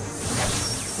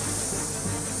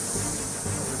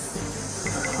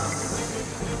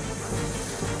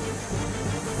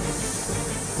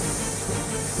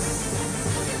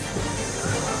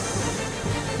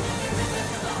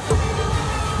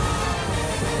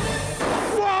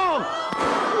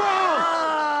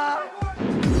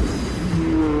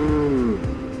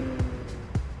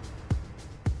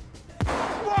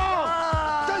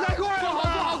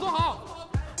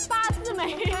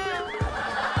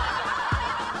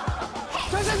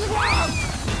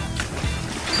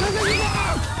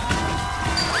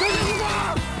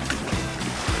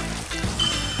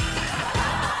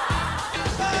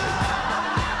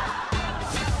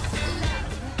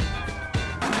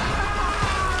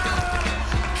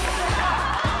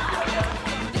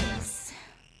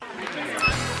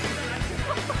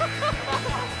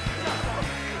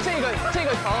这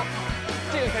个疼，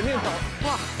这个肯定疼。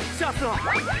哇，吓死了，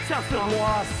吓死了！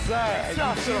哇塞，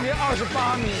吓死了！今天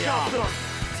28米啊！吓死了，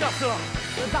吓死了！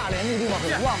这大连这个地方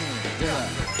很旺你，真的，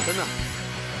真的。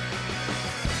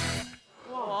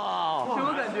哇，什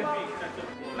么感觉？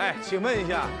哎，请问一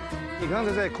下，你刚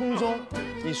才在空中，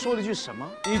你说了一句什么？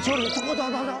你就城市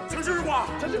之光，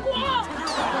城市之光。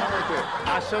对，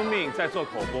拿生命在做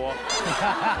口播。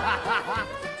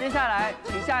接下来，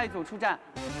请下一组出战。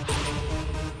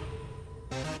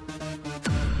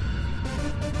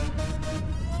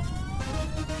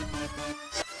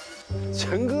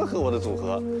陈哥和我的组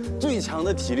合，最强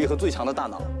的体力和最强的大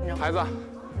脑。孩子，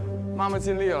妈妈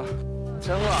尽力了，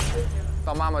陈哥，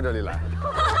到妈妈这里来。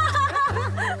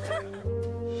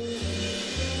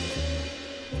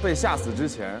被吓死之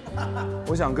前，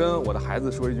我想跟我的孩子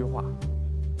说一句话。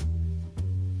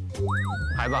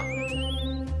孩子，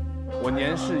我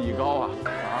年事已高啊！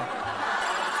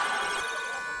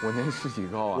我年事已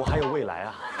高啊！我还有未来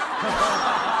啊！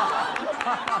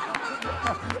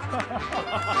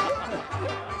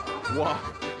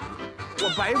我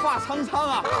白发苍苍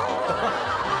啊！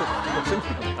我身体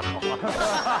很好。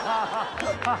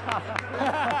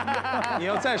你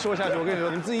要再说下去，我跟你说，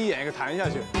你们自己演一个弹下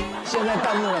去。现在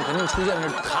弹幕上肯定出现的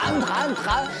是弹，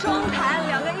双弹，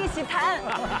两个一起弹。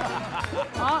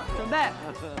好，准备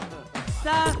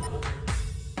，3、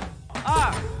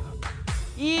2、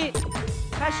1，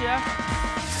开始。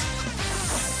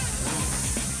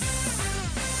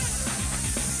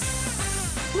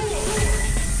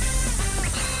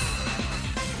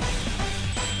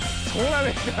从来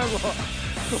没看过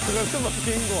组合这么拼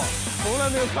过，从来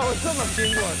没有看过这么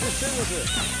拼过，这真的是。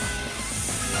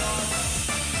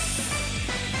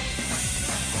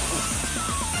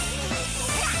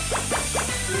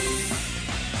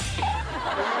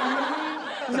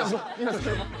你想说什么？你想说什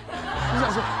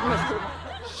么？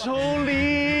手里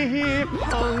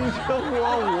捧着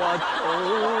我头。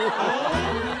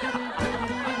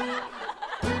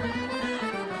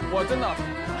我真的，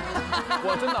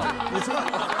你知道。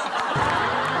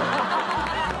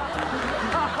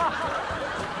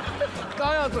刚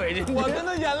要怼进去，我真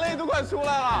的眼泪都快出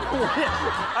来了。我也是，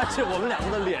而且我们两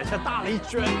个的脸像大了一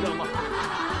圈，你知道吗？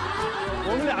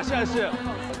我们俩现在是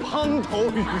滂头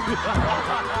鱼。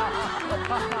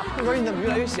不哥，你怎么越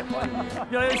来越小啊？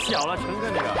越来越小了，成哥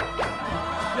那个，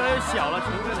越来越小了，成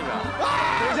哥那个。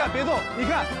等一下，别动，你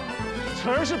看，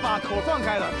晨儿是把口放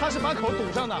开的，他是把口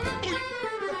堵上的。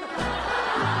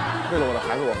为了我的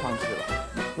孩子，我放弃了。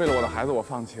为了我的孩子，我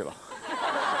放弃了。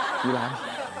你来吧，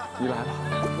你来吧。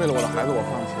为了我的孩子，我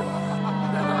放弃了。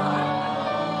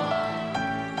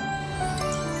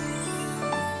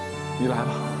你来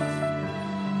吧。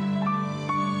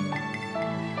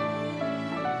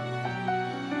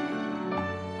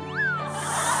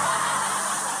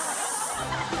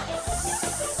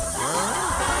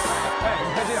哎，你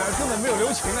看这两人根本没有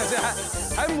留情呢，这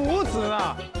还母子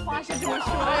呢。话是这么说，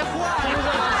哎，话是这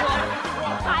么说，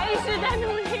还是在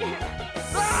努力。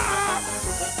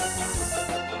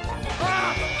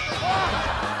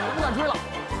我不敢吹了。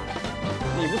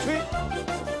你不吹，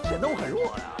显得我很弱呀。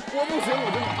我不行，我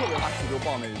真的特别怕气球爆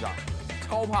那一下，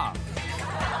超怕，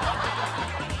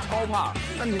超怕。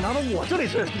那你拿到我这里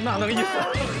是哪能意思？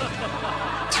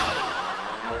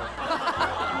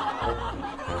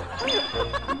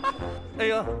哎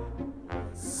呀！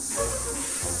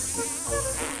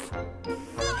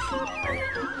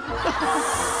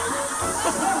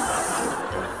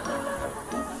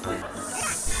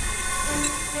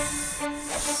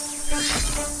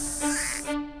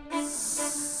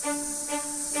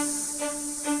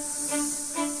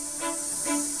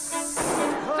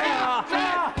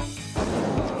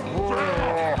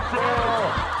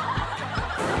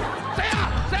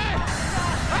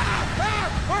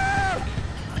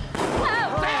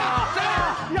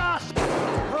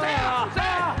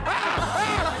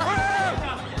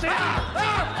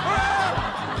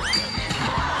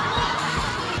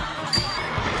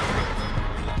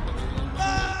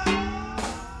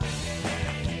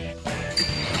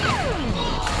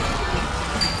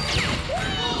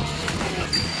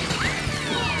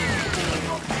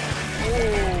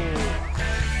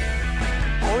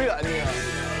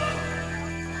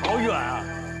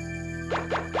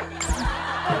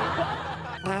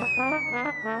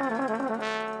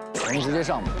我们直接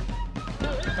上吧。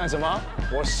干什么？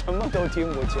我什么都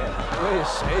听不见，为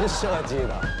谁设计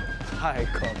的？太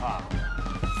可怕了。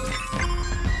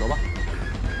走吧。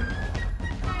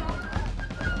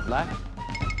来。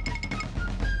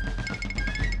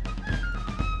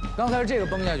刚才是这个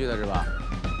崩下去的是吧？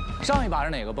上一把是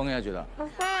哪个崩下去的？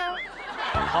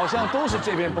好像都是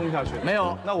这边崩下去。没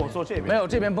有，那我坐这边。没有，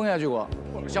这边崩下去过。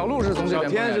小鹿是从这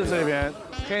边崩下去。小天是这边，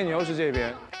黑牛是这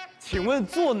边。请问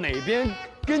坐哪边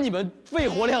跟你们肺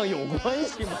活量有关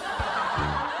系吗？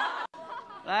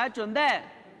来，准备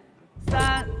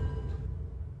，3、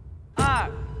2、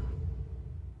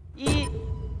1，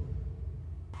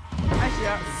开始。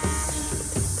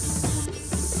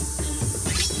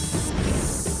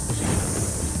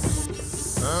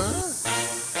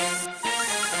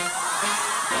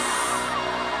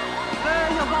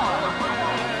要爆了！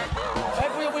哎，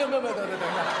不行，等一下，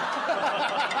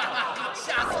吓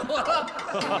死我了！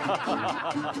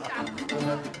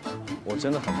我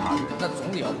真的很怕这个。那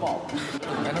总得要爆，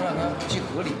才能让它既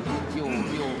合理又。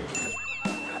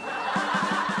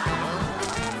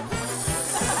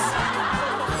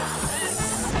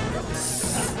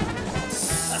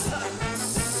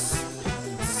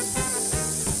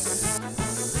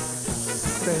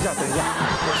等一下，不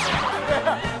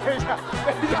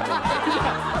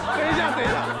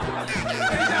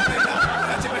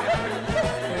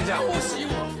喜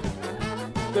我。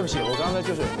对不起，我刚才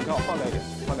就是，你看我放大一点，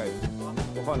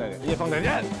我放大一点，你也放大一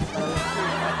点。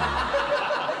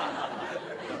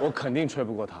我肯定吹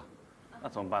不过他，那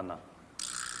怎么办呢？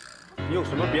你有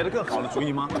什么别的更好的主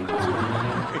意吗？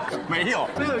没有，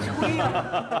没有吹啊！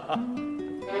哇，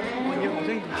你好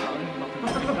像哑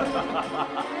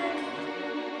了。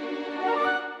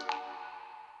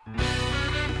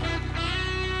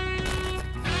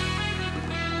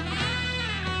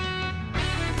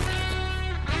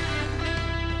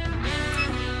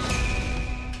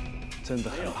真的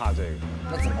很怕这个。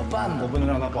那怎么办呢？我不能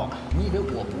让他爆。你以为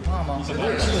我不怕吗？我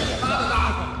也是个人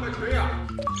呐。快吹啊！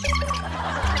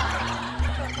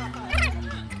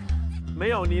没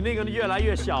有，你那个越来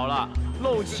越小了，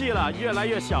漏气了，越来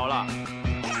越小了。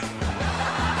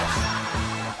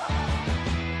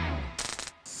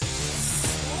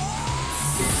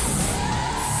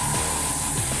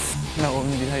那我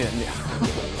们离他远点。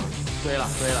对了，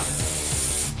不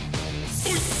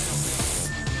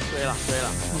要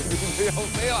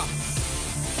飞了。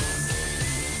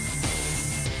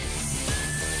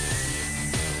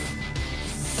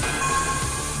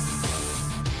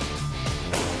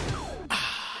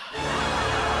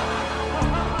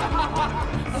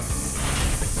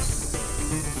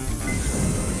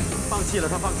放弃了，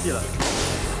他放弃了。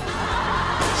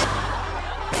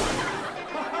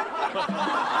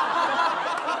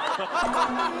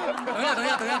等一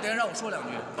下，让我说2句。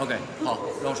OK， 好，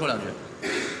让我说2句。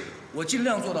我尽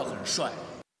量做到很帅，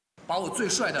把我最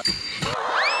帅的，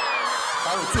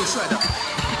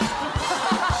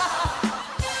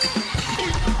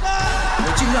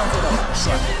我尽量做到很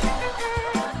帅。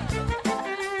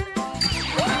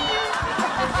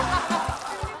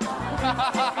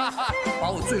把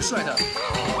我最帅的。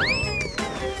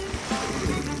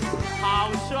好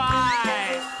帅，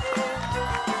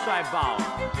帅爆，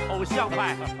偶像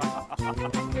派。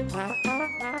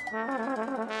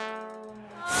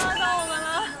到我们了，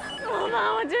怎么办？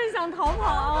我真想逃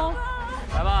跑。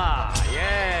来吧，耶！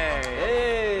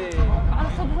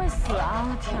会不会死啊？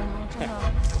天哪，真的。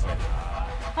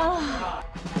好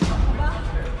吧，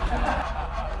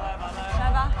来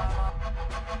吧，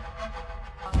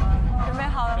准备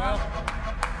好了吗？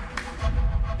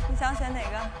你想选哪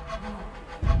个？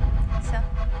行。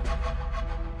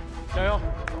加油！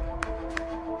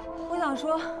我想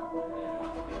说，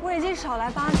我已经少来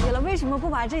8集了，为什么不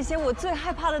把这些我最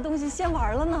害怕的东西先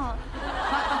玩了呢？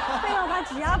非要把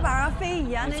指压板啊、飞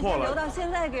椅啊那些留到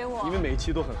现在给我。因为每一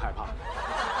期都很害怕。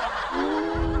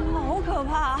好可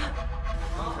怕！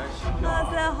哇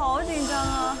塞，好紧张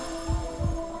啊！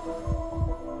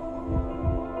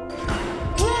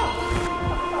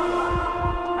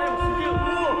还有时间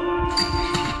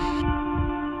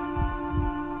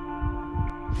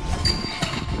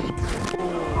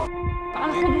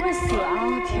会不会死啊？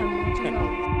天哪，真的。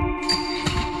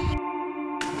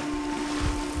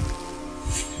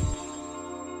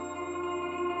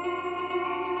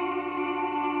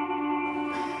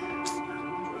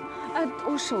哎，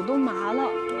我手都麻了。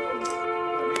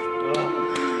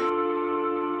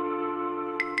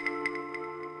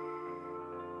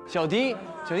小迪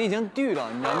已经绿了，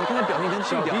你知道吗？你看他表情已经绿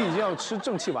掉。小迪已经要吃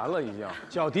正气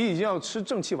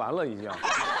丸了，已经。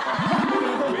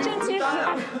正气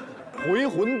丹，回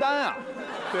魂丹啊！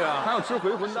对啊，他要吃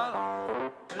回魂丹了。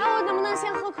那我能不能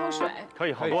先喝口水？可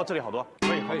以，好多，这里好多，可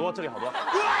以，好多，这里好多。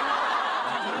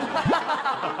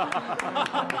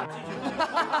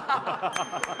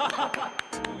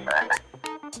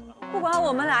不管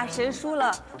我们俩谁输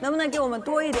了，能不能给我们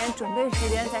多一点准备时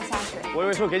间再下水？我以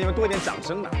为说给你们多一点掌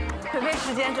声呢。准备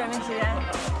时间，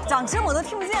掌声我都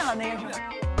听不见了，那个时候。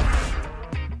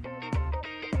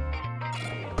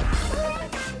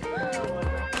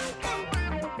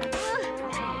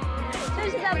这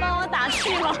是在帮我打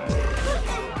气吗？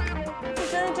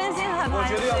我真心害怕。我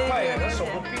觉得要快一点，他手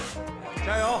都冰。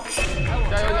加油！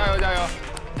加油！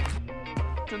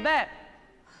准备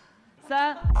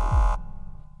，3、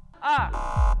2、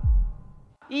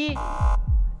1，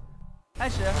开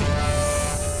始。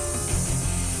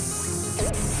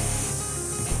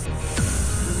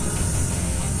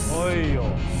哎呦，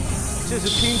这是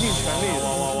拼尽全力的！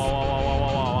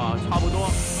哇，差不多。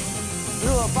热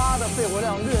巴的肺活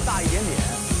量略大一点点。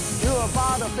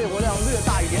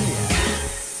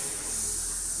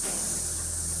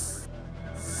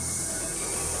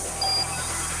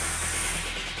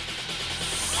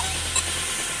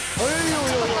哎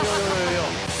呦，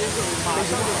马上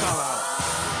就上来了。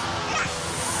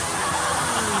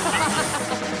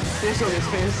这手给吹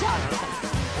吓人了，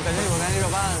我感觉热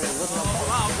巴的额头要爆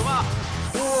了，好可怕！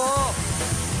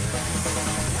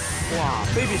哇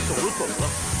 ，baby 手都抖了。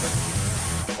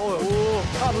哦，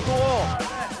差不多。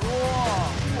哇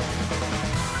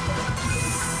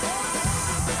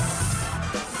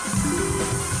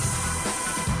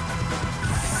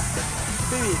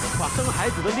 ，baby 把生孩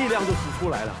子的力量都使出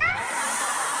来了。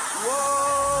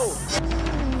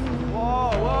哇！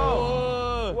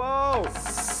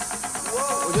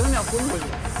我觉得他们要昏过去。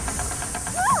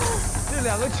这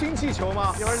2个氢气球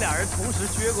吗？一会儿俩人同时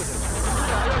撅过去了。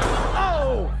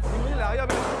哦！你们俩要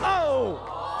不要？哦！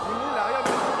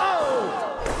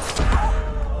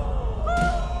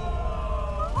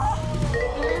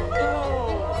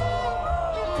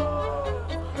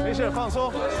没事，放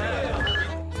松。我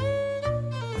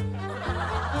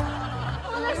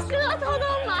的舌头都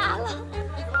麻了。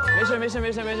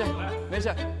没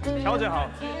事，调整好，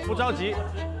不着急，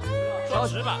调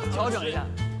直吧，调整一下。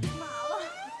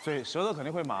对，舌头肯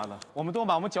定会麻的。我们都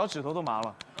麻，我们脚趾头都麻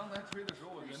了。刚才推的时候，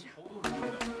我连头都是热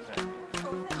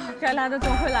的。该来的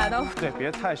总会来的。对，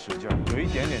别太使劲，有一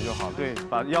点点就好。对，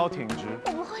把腰挺直。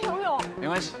我不会游泳。没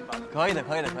关系，可以的。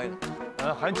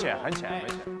很浅，没事。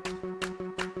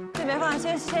这边放，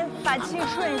先把气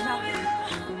顺一下。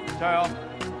加油！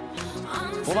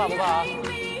不怕啊！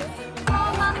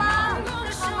妈妈。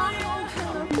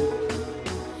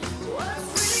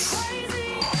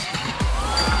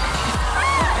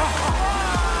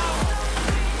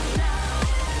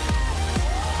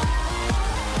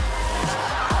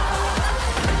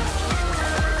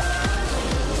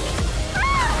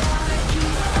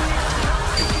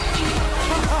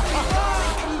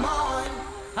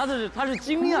他是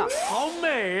惊讶，好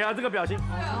美呀，这个表情。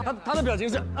他的表情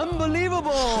是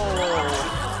unbelievable。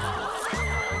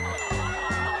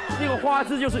这个花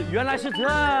痴就是原来是这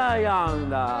样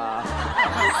的。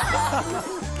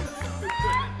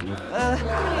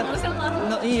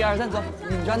那1、2、3，走，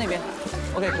你抓那边。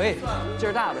OK， 可以，劲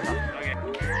儿大的上。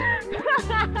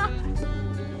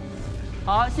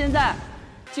好，现在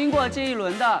经过这一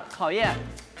轮的考验，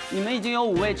你们已经有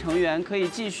5位成员可以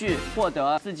继续获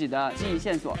得自己的记忆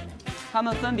线索，他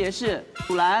们分别是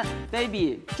祖蓝、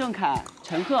baby、郑恺、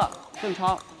陈赫、邓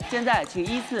超。现在请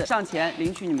依次上前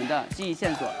领取你们的记忆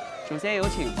线索。首先有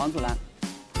请王祖蓝。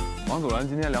王祖蓝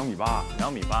今天2米8， 2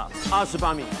米8，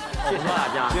 28米。谢谢大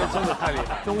家，今天真的太厉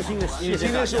害，衷心的谢谢。你今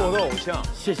天是我的偶像，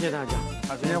谢谢大家。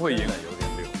他今天会赢，有点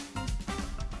溜。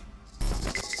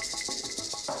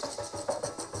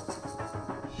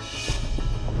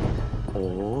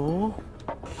哦。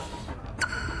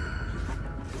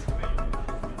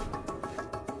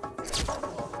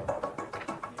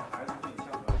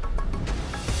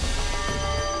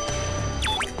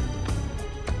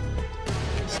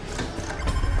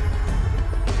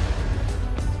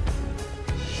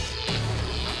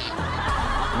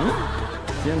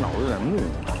今天脑子有点木。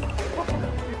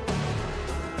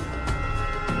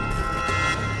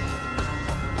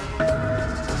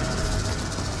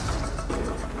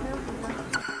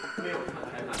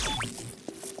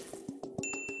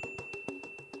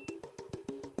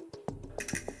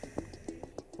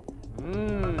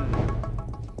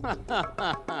哈哈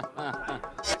哈哈哈！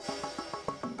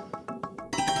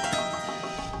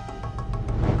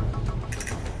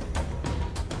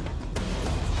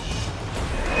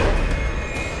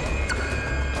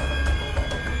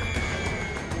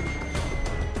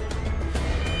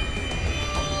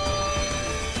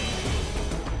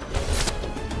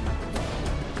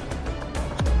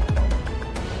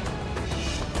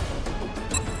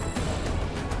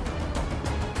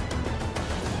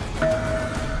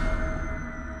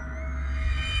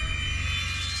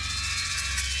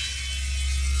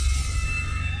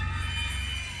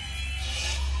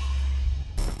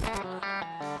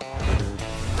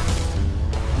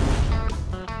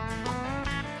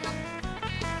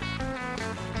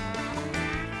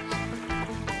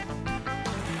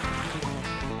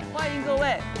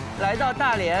来到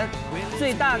大连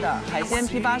最大的海鲜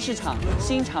批发市场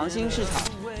新长兴市场，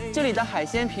这里的海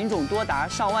鲜品种多达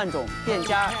上万种，店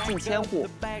家近1000户。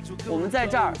我们在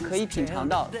这儿可以品尝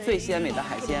到最鲜美的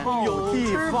海鲜。有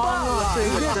地方啊，这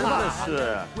个真的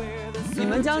是。你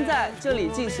们将在这里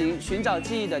进行寻找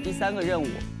记忆的第3个任务，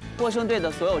获胜队的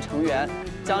所有成员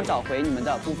将找回你们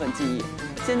的部分记忆。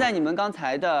现在你们刚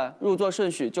才的入座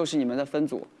顺序就是你们的分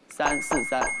组3、4、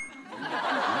3。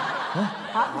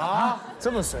这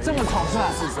么随意，这么草率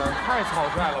，4-3，太草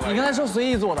率了吧？你刚才说随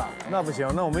意做的，那不行，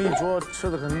那我们一桌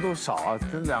吃的可能都少啊，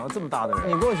跟2个这么大的人。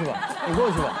你过去吧，你过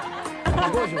去吧，你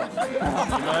过去吧。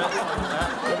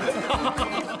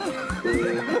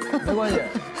没关系，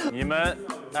你们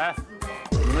来。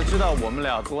你们知道我们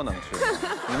俩多能吃？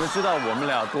你们知道我们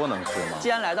俩多能吃吗？既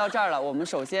然来到这儿了，我们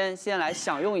首先来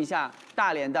享用一下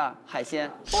大连的海鲜。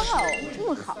哇哦，这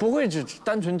么好！不会只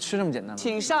单纯吃这么简单吧？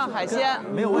请上海鲜，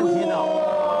没有问题的。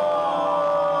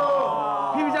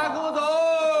皮皮虾跟我走！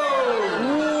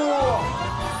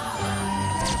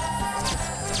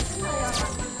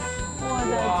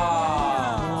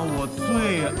哇，我最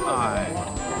爱。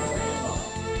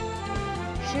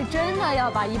是真的要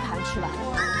把1盘吃完。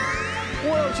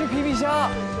我要吃皮皮虾！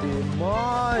我的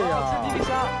妈呀！吃皮皮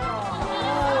虾！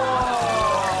哇！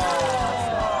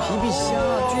皮皮虾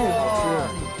巨好吃，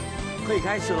可以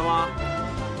开始了吗？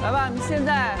来吧，你现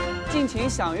在尽情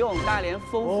享用大连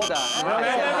丰富的海鲜。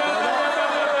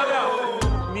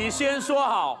你先说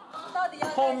好，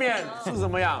后面是怎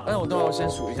么样？哎，我先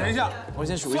数一下。等一下，我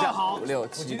先数一下，5、6、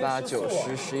7、8、9、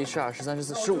10、11、12、13、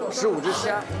14、15只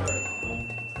虾。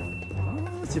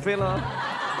起飞了。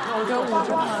5只螃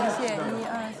蟹，1、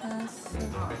2、3、4、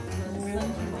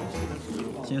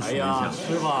5。先数一下，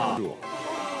吃吧。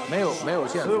没有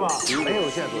线索，没有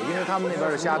线索，因为他们那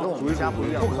边的虾跟我们虾不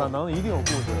一样。不可能，一定有故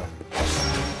事的。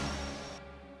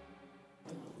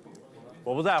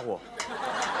我不在乎，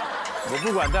我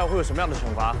不管待会会有什么样的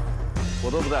惩罚，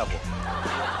我都不在乎。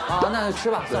啊，那就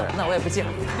吃吧，算了，那我也不记了。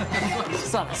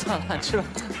算了，吃吧。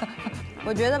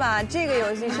我觉得吧，这个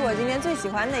游戏是我今天最喜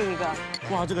欢的一个。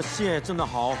哇，这个蟹真的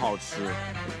好好吃。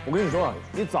我跟你说啊，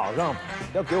你早上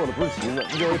要给我的不是旗子，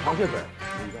你给我一螃蟹腿。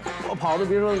我跑的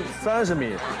别说30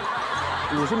米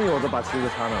，50米我都把旗子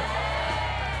插那儿。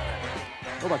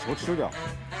我把球吃掉。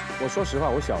我说实话，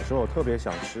我小时候特别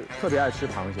爱吃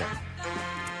螃蟹，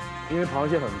因为螃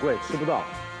蟹很贵，吃不到。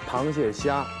螃蟹、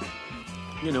虾，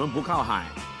因为你们不靠海。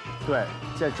对，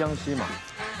在江西嘛。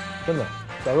真的，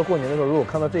小时候过年的时候，如果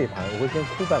看到这一盘，我会先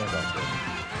哭半个小时。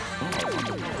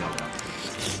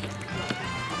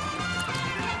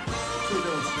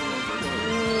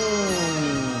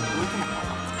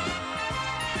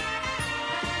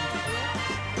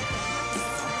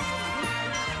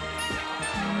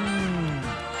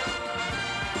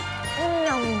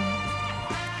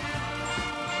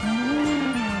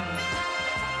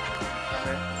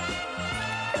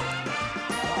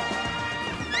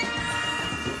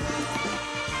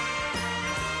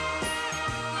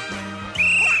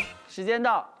时间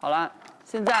到，好了，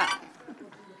现在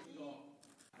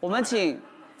我们请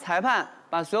裁判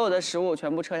把所有的食物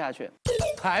全部撤下去。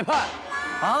裁判，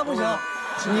啊，不行，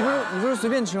你不是随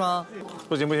便吃吗？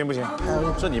不行，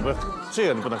这你不，这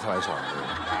个你不能开玩笑。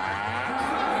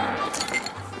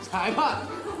裁判，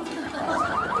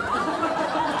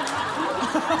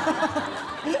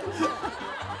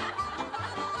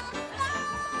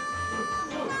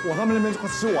我他们那边快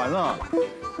吃完了，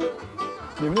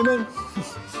你们那边。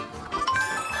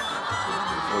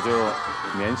我就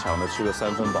勉强的吃个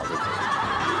3分饱就可以。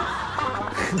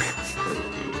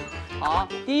好，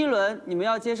第一轮你们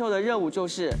要接受的任务就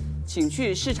是，请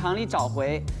去市场里找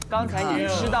回刚才你们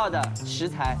吃到的食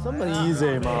材。这么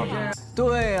easy 吗？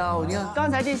对啊，你看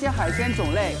刚才这些海鲜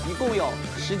种类一共有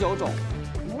19种，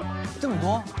这么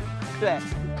多？对，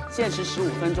限时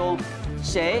15分钟，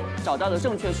谁找到的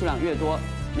正确数量越多，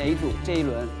哪一组这一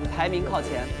轮排名靠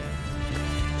前。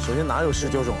首先哪有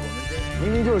19种？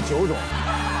明明就是9种。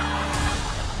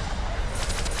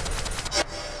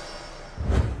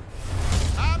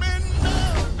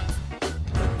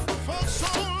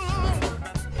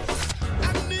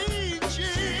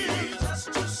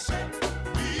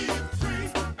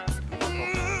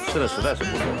吃的实在是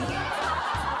不够，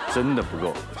真的不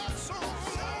够。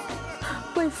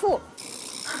贵妇，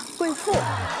贵妇。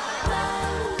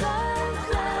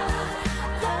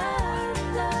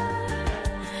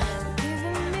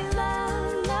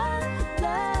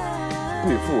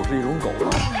贵妇是一种狗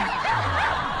吗？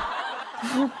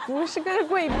不是个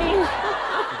贵宾。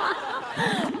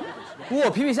哇，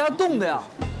皮皮虾冻的呀，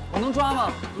我能抓吗？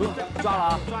抓了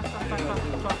啊！抓！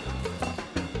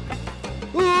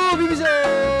皮皮虾！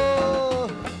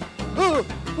哎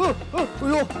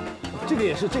呦，这个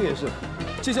也是，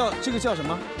这个叫什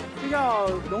么？这叫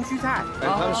龙须菜。哎，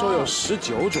他们说有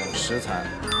19种食材，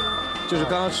就是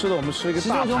刚刚吃的，我们吃一个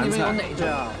大盘菜。19种里面有哪种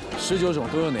啊？19种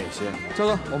都有哪些？赵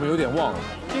哥，我们有点忘了。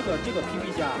这个皮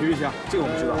皮虾，这个我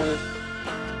们知道。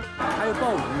还有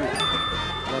鲍鱼，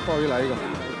来，鲍鱼来一个。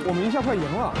我们一下快赢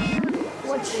了。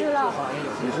我吃了。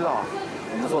你知道啊？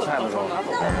我们做菜的时候，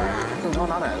正常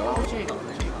拿哪个？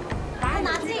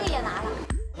拿这个也拿了。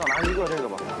那拿一个这个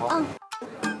吧。好。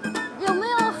有没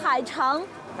有海肠？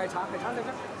海肠在这，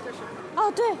这是。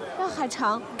哦，对，要海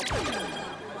肠。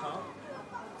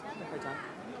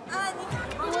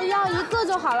我要一个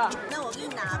就好了。那我给你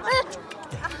拿吧。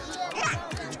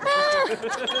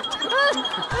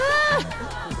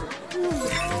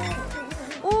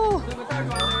哦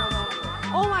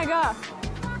 ，Oh my god！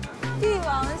 帝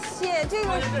王蟹，这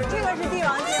个是帝王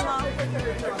蟹吗？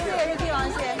这也是帝王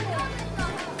蟹。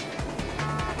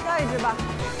要一只吧。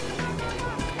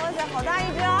哇塞，好大一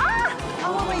只啊！它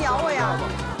会不会咬我呀？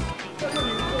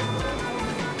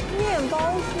面包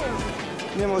蟹。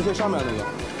面包蟹上面那个。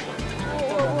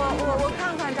我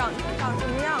看看长什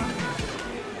么样。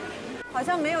好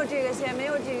像没有这个蟹，没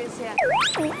有这个蟹。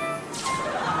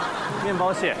面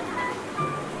包蟹。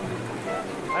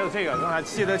还有这个，刚才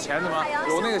记得钳子吗？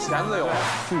有那个钳子有。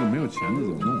这个没有钳子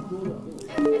怎么弄？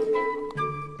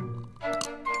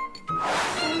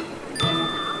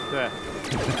对。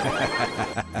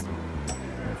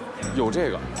有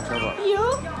这个，师傅。有。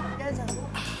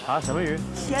啊，什么鱼？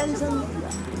先生。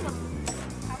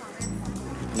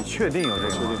你确定有这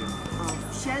个？确定。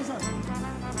先生。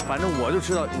反正我就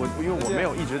知道，因为我没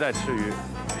有一直在吃鱼。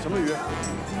什么鱼？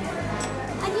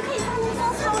哎，你可以从中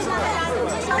抄一下呀，这个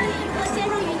小鱼和先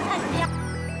生鱼，你看怎么样？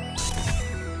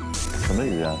什么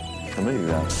鱼啊？什么鱼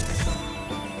啊？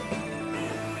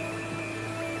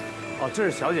哦，这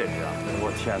是小姐鱼啊！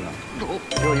我天哪！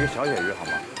给我一个小姐鱼好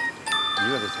吗？一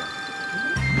个就行。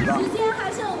时间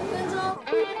还剩5分钟，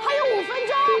还有5分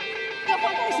钟，要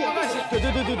换盖血。对，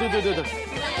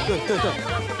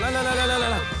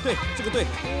来，对，这个对。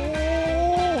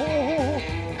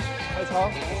海肠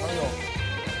有。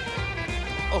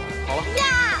哦，好了。呀！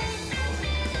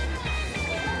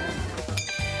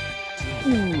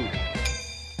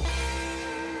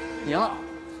赢了，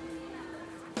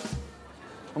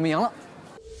我们赢了。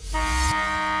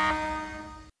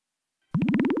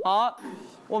好，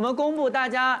我们公布大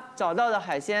家找到的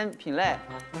海鲜品类。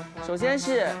首先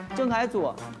是郑恺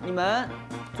组，你们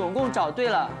总共找对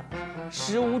了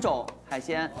15种海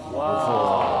鲜。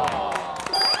哇！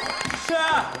是。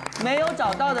没有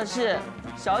找到的是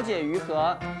小姐鱼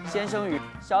和鲜生鱼。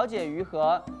小姐鱼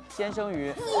和鲜生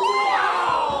鱼。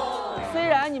虽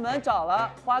然你们找了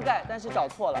花盖，但是找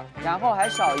错了，然后还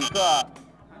少一个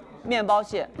面包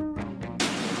蟹。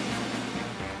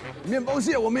面包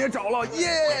蟹我们也找了，耶！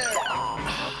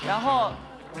然后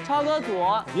超哥组，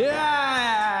耶！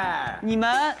你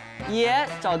们也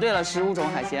找对了15种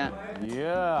海鲜，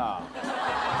耶！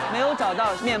没有找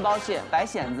到面包蟹、白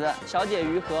蚬子、小姐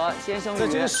鱼和鲜生鱼。在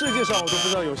这个世界上，我都不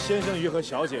知道有鲜生鱼和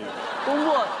小姐鱼。公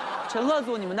布陈赫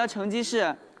组，你们的成绩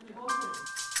是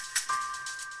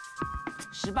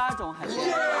18种海鲜，18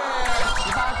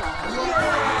种海鲜。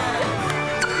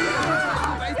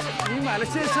你买了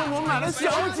鲜生，我买了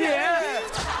小姐，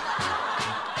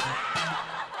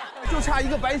就差一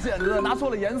个白蚬子，拿错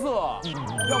了颜色，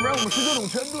要不然我们19种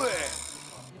全对。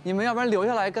你们要不然留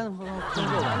下来跟这玩。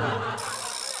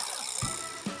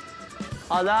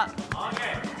好的，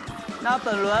那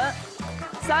本轮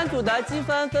3组的积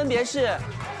分分别是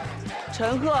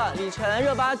陈赫、李晨、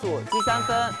热巴组积3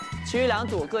分，其余2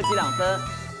组各积2分。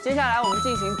接下来我们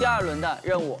进行第2轮的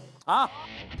任务啊。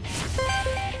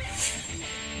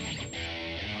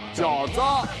饺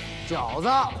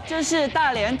子，这是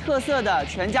大连特色的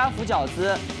全家福饺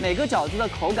子，每个饺子的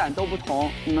口感都不同，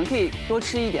你们可以多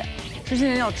吃一点。之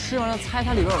前要吃完了猜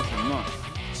它里边有什么。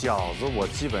饺子我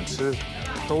基本吃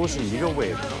都是一个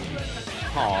味道。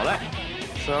好嘞，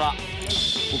吃了，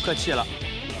不客气了。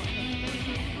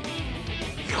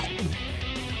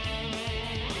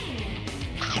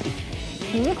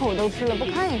你一口都吃了，不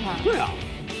看一看？对啊。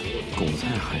韭菜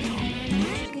海肠，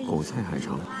韭菜海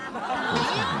肠，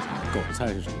韭菜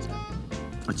是什么菜？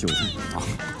啊，韭菜啊，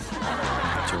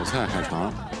韭菜海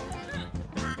肠。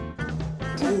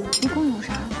这一共有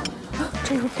啥？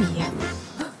这有笔，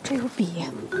这有笔。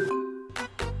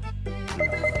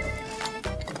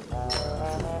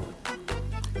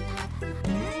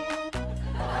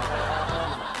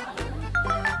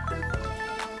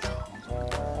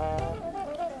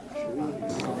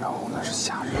然后那是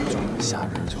夏日韭菜。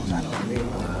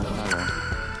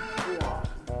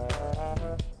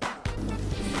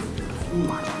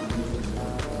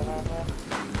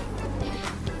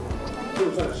就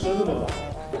算吃那么饱。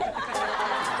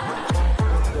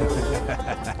哎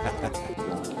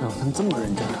呦，他们这么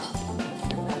认真啊！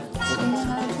韭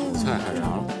菜海肠，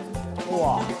哇，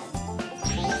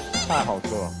太好吃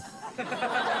了。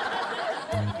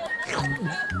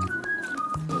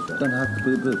但它不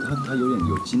是它有点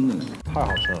有筋那个，太好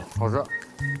吃了，好吃，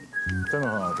真的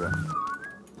很好吃。啊，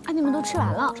你们都吃完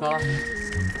了？吃了，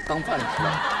当饭吃了，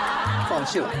放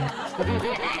弃了。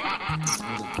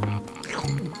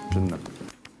真的。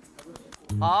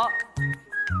好，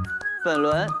本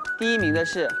轮第1名的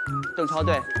是邓超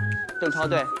队，邓超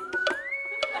队。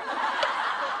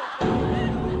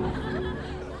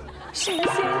谁先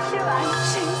吃完，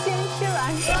谁先吃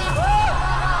完。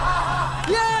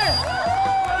耶！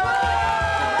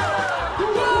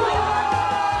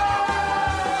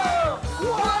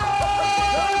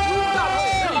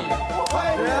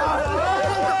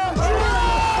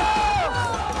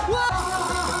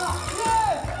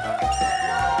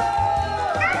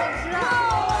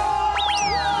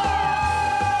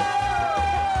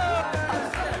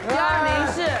第2名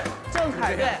是郑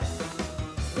恺队，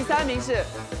第3名是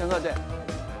陈赫队。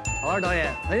好玩导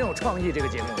演很有创意，这个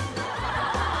节目。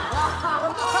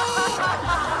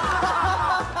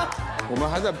我们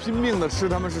还在拼命的吃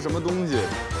他们是什么东西。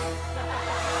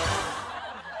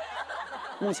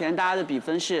目前大家的比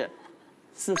分是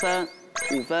4分、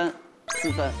5分、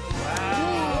4分。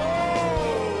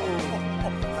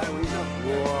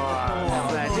哇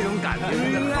塞，这种感觉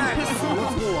真的很不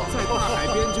错，在大海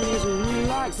边就一直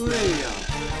relax。对呀。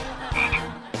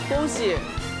恭喜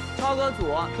超哥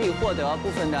组可以获得部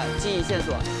分的记忆线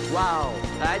索。哇哦！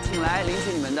来，请来领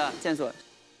取你们的线索。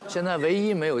现在唯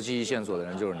一没有记忆线索的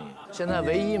人就是你。现在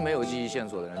唯一没有记忆线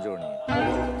索的人就是你。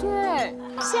对，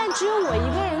现在只有我一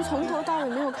个人从头到尾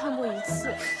没有看过1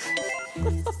次。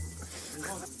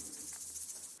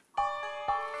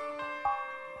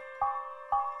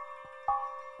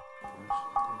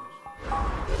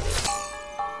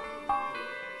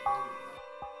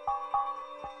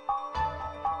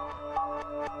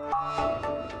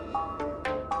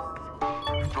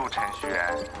陆程序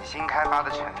员，你新开发的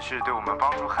程序对我们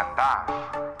帮助很大，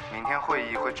明天会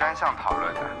议会专项讨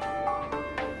论的。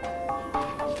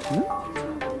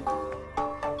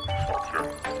小天，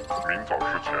明早之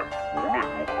前无论如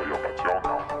何要把胶囊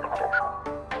拿到手。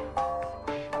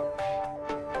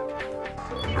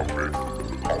小飞，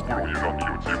好不容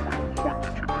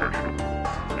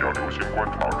观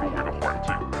察周围的环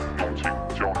境，用尽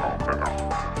胶囊在哪。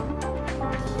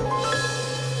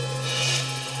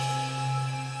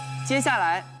接下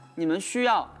来，你们需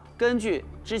要根据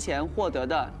之前获得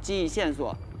的记忆线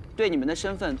索，对你们的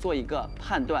身份做一个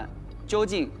判断，究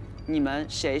竟你们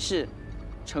谁是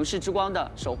城市之光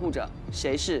的守护者，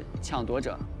谁是抢夺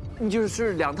者？你就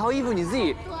是2套衣服，你自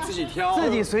己挑，自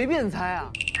己随便猜啊。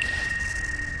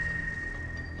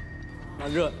那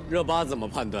热巴怎么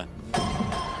判断？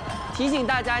提醒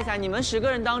大家一下，你们10个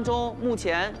人当中，目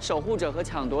前守护者和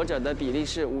抢夺者的比例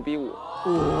是5比5。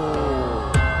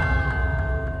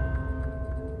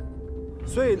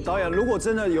所以导演，如果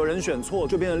真的有人选错，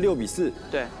就变成6比4。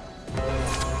对。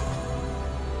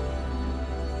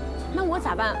那我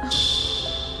咋办？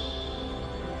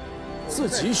自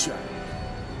己选。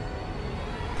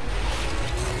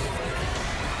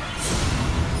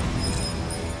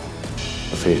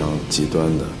非常极端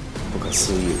的、不可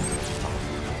思议的。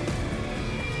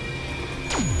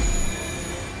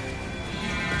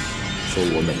说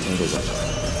我每天都在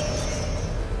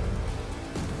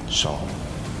烧，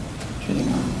决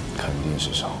定啊，肯定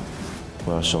是烧。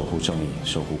我要守护正义，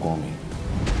守护光明。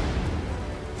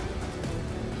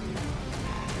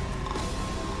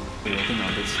我电脑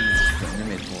被清了，肯定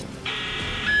没错。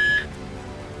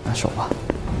拿手吧。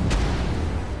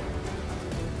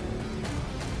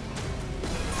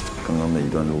刚刚的一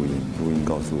段录音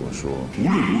告诉我说，无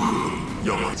论如何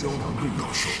要把胶囊弄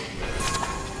到手。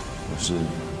我是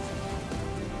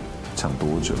抢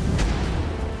夺者。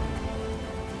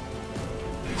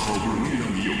好不容易让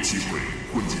你有机会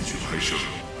混进去拍摄。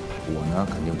我呢，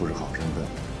肯定不是好身份，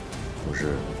我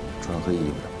是穿黑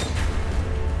衣服的。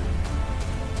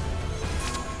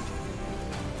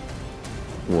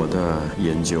我的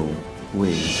研究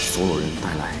为所有人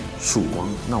带来曙光，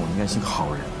那我应该是个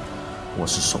好人。我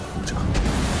是守护者。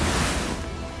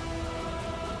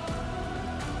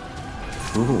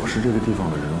如果我是这个地方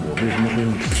的人，我为什么会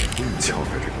用铁棍敲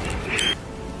开这个门？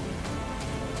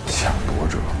抢夺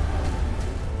者，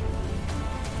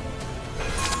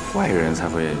外人才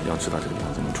会要知道这个地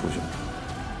方怎么出去，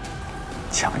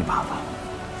抢一把吧。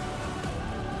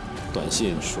短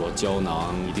信说胶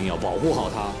囊一定要保护好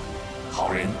它，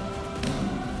好人，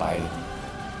白的。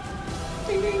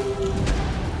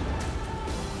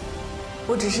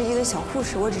我只是一个小护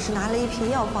士，我只是拿了一瓶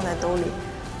药放在兜里。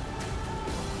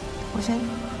我先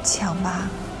抢吧。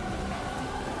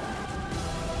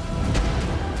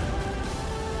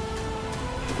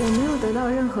我没有得到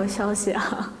任何消息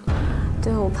啊，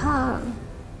对，我怕。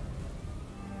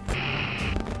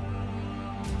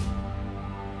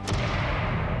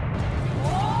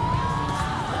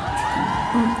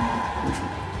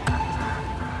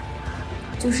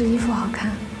就是衣服好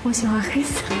看，我喜欢黑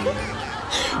色。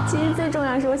其实最重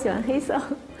要是我喜欢黑色。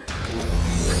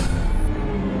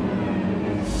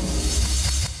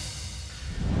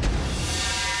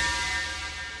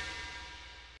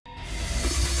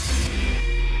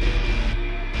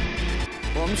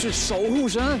我们是守护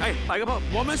神，哎，摆个炮，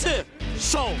我们是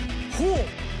守护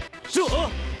者。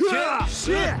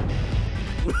是。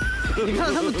你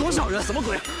看他们多少人？什么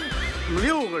鬼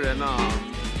？6个人呢。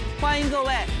欢迎各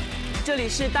位。这里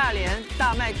是大连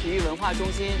大麦体育文化中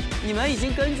心，你们已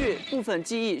经根据部分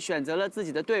记忆选择了自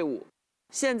己的队伍。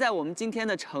现在我们今天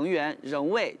的成员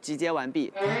仍未集结完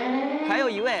毕，还有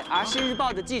一位《儿时日报》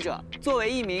的记者，作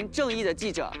为一名正义的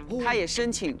记者，他也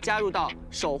申请加入到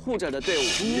守护者的队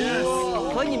伍，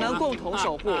和你们共同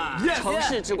守护城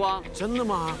市之光。真的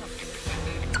吗？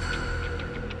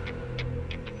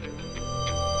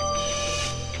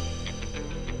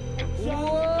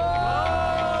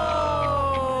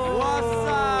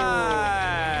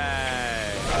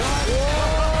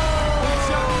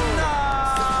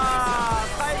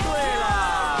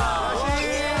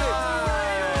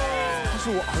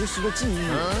儿时的记忆。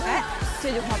哎，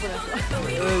这句话不能说。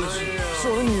是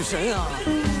我的女神啊！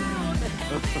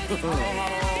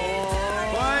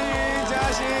欢迎嘉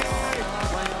欣。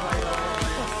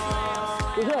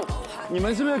不是，你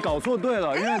们是不是搞错队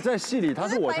了？因为在戏里她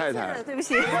是我太太。对不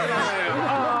起，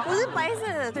我是白色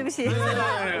的，对不起。不是，错。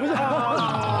你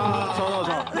好。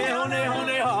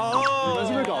你们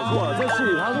是不是搞错了？在戏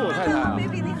里她是我太太啊。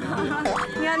 baby 你好，你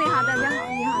好，大家好，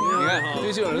你好。你看，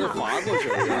这就有人滑过去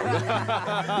了。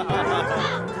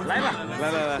来吧，来，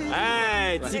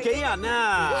哎，自己人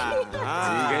呐，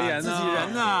自己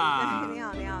人呐。你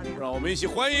好。让我们一起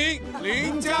欢迎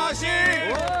林嘉欣。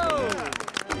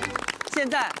现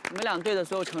在你们2队的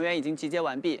所有成员已经集结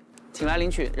完毕，请来领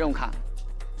取任务卡。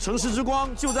城市之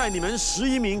光就在你们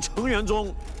11名成员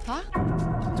中啊，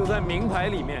就在名牌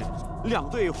里面，2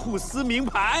队互撕名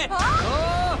牌。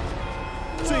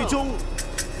最终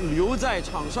留在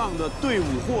场上的队伍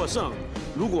获胜。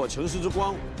如果城市之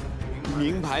光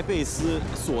名牌被撕，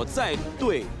所在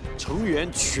队成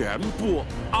员全部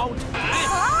out。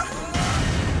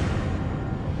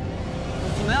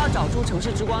你们要找出城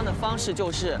市之光的方式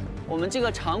就是，我们这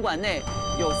个场馆内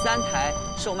有3台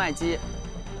售卖机，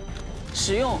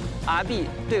使用 RB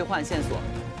兑换线索。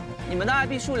你们的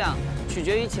RB 数量取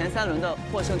决于前3轮的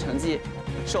获胜成绩。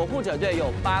守护者队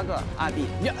有8个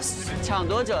RB，yes， 抢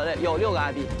夺者队有6个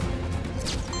RB。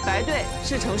白队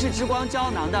是城市之光胶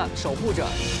囊的守护者，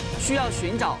需要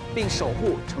寻找并守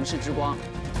护城市之光。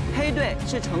黑队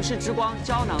是城市之光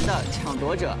胶囊的抢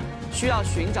夺者，需要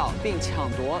寻找并抢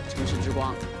夺城市之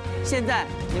光。现在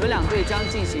你们2队将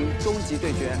进行终极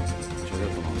对决。绝对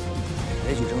不能错，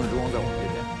也许城市之光在我们这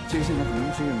边。这个现在可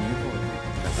能是一个迷惑。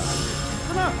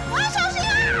哥们儿，啊，小心啊！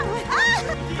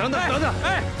等等，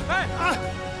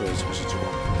作为城市之光。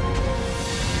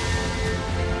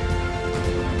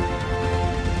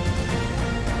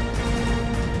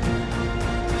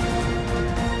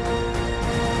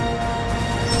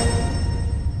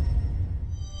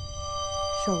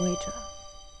守卫者，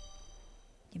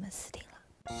你们死定了！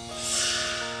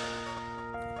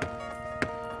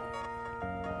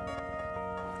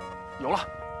有了。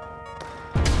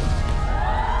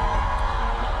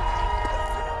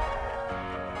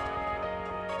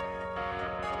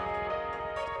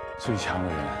最强的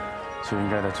人就应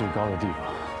该在最高的地方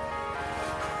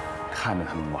看着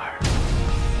他们玩。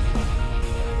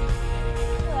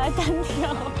我来单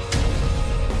挑。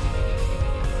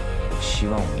希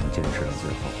望我们坚持到最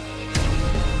后。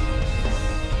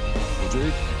我觉得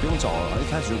不用找了，一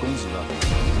开始就攻击了。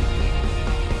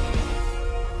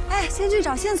哎，先去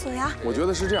找线索呀。我觉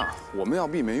得是这样，我们要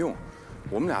避没用，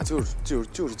我们俩就是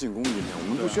进攻今天，我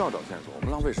们不需要找线索，我们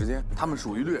浪费时间。他们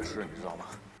属于劣势，你知道吗？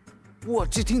哇，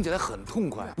这听起来很痛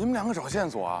快。你们2个找线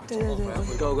索啊？对。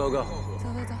Go。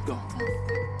走。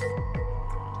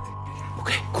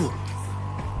OK，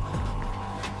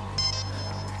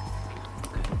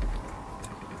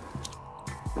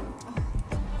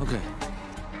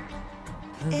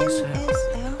 cool。OK。NSL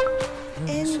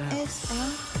什么意思啊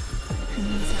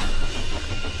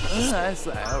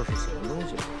NSL 是什么东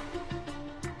西？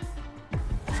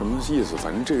什么意思？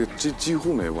反正这几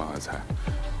乎没办法猜。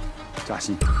嘉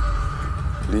欣，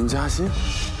林嘉欣。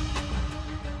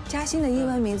嘉欣的英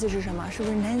文名字是什么？是不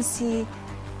是 Nancy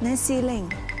Lin？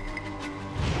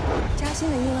 嘉欣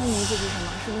的英文名字是什么？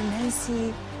是不是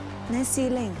Nancy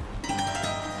Lin？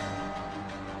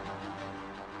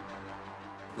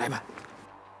 来吧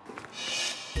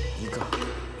，1个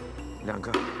，2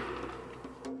个。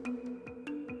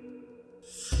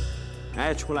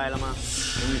哎，出来了吗？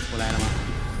终于出来了吗？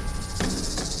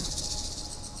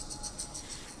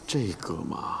这个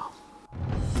嘛，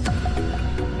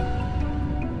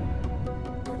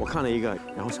我看了一个，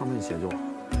然后上面写着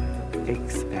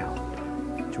XL，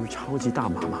 就是超级大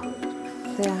码嘛。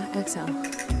对呀 ，XL。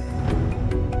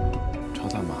超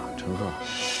大码乘客。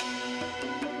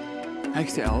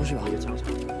XL 是吧？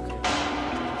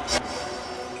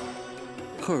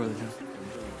克尔的这。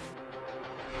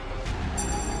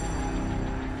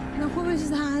那会不会是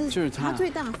他？就是他最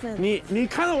大份。你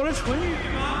看到我的唇语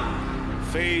吗？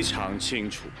非常清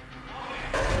楚。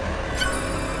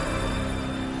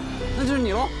那就是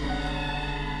你喽。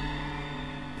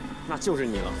那就是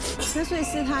你了。所以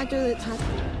是他，就是他。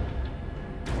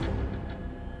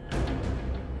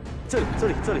这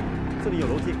里有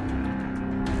楼梯。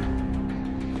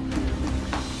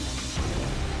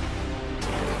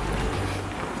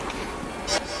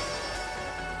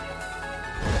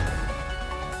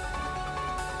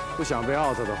不想被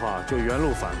out 的话，就原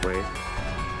路返回。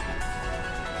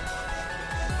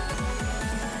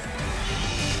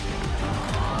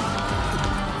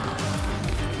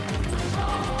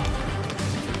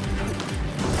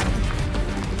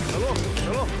小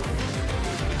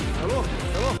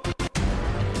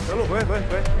路，回。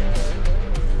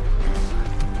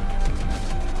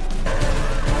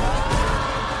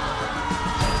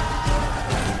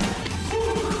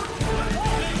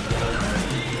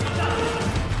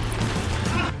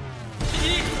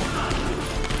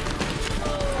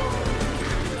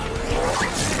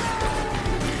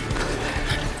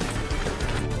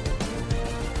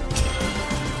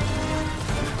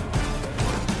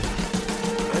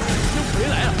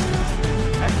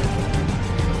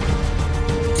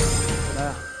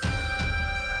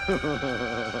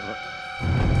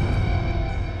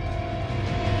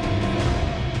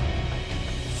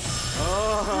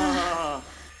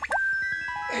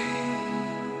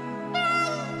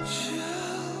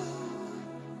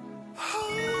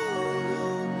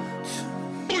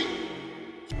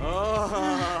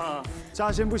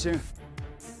嘉欣不行，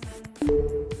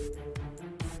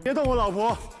别动我老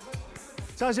婆，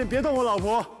嘉欣别动我老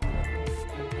婆，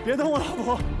别动我老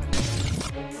婆。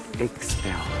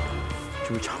XL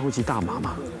就是超级大妈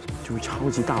妈，就是超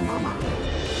级大妈妈。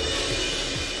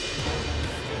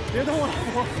别动我老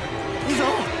婆，你走，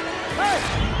哎。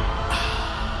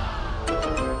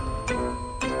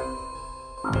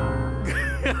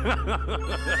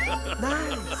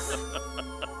 Nice。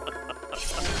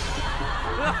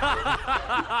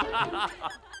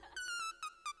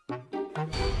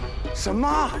什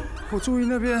么？我注意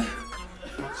那边，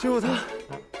结果他……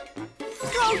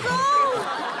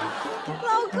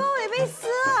老公也被撕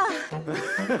了。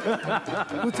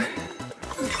我在。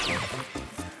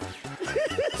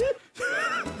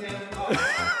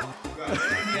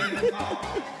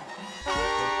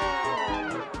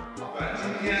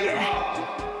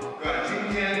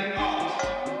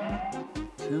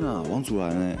天哪，王祖蓝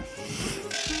哎！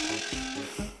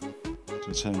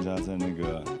就趁人家在那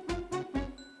个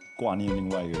挂念另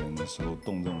外一个人的时候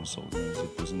动这种手，真的是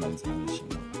不是男子汉的行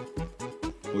为。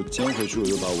我今天回去我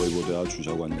就把微博对他取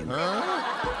消关注。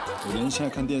我连现在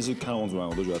看电视看王祖蓝，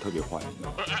我都觉得他特别坏，你知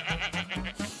道吗？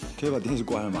可以把电视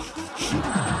关了吗？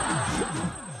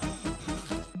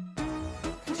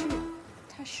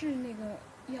他是那个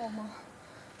药吗？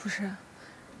不是。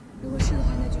如果是的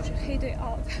话，那就是黑对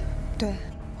out。对，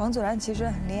王祖蓝其实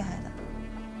很厉害的。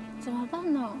怎么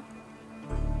办呢？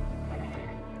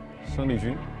生力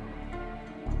军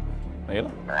没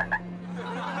了，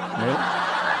没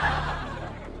了。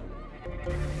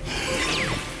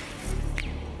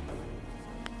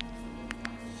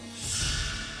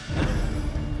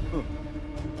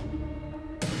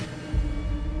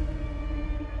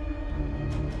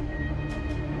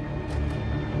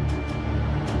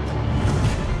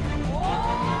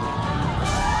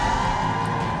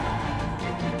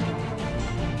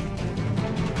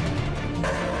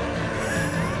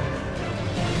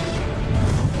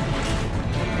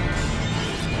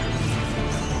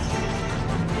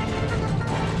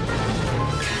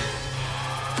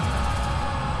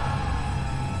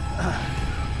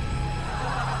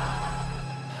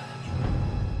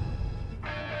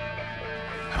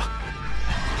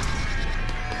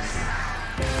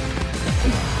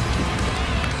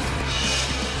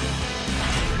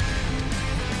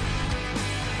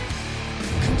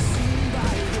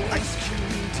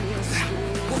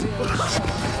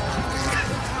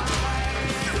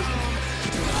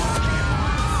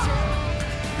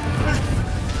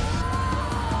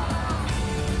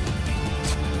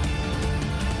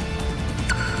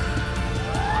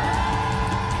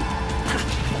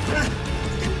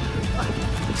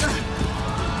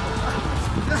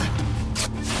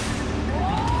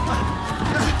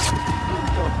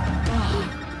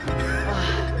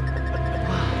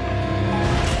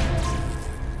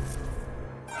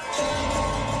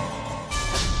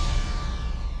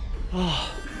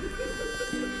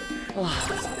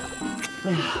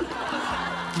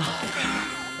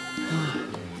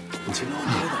 你轻点的。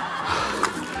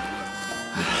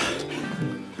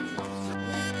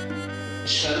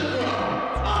陈赫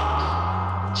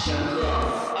啊，陈赫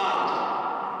啊！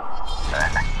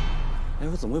哎，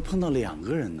我怎么会碰到两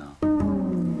个人呢？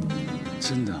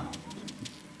真的，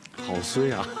好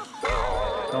衰啊！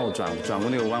当我转过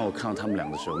那个弯，我看到他们两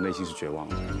个的时候，内心是绝望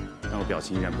的，但我表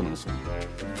情依然不能怂。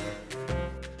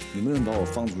能不能把我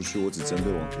放出去？我只针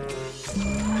对王祖蓝。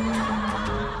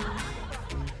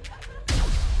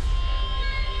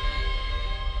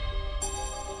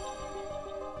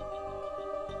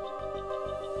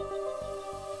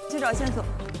 去找线索。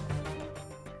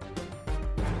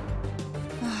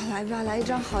啊，来吧，来一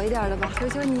张好一点的吧，求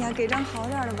求你呀，给张好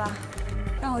点的吧，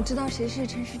让我知道谁是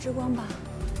城市之光吧。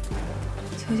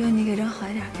求求你，给张好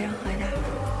一点，给张好一点。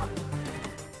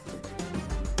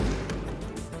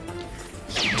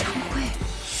演唱会，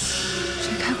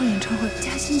谁开过演唱会？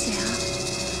嘉欣姐啊，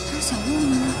还有小鹿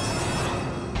呢？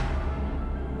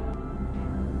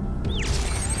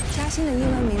嘉欣的英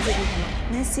文名字是什么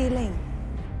 ？Nancy Lin。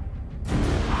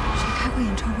 开过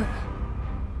演唱会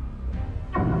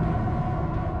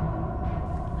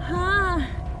啊！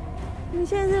你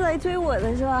现在是来追我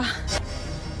的是吧？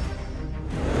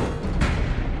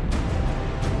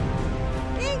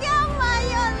你干嘛又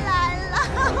来了？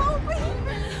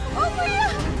我不要！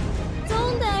总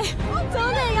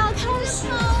得要开始。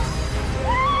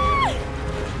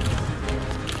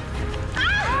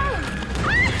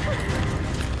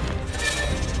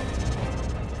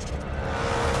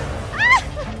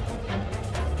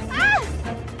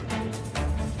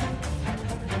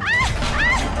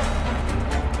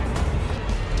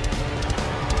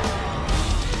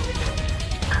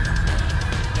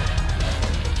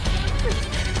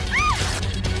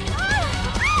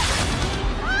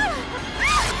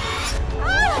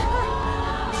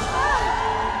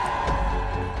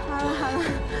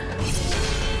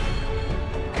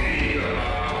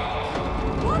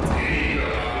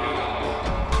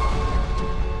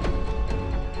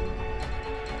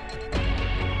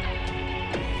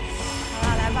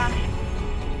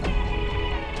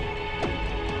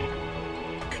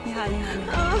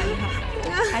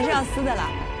撕的啦。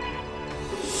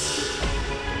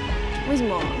为什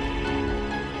么？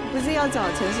不是要找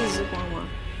城市之光吗？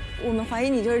我们怀疑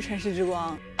你就是城市之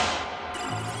光。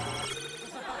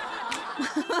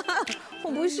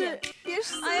我不是，别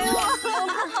撕！哎呦，我不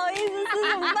好意思撕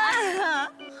怎么办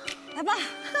啊？来吧，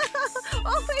我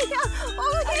不要，我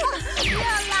不要，不要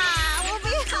啦！我不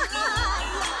要，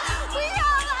不要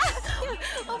啦！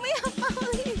我不要放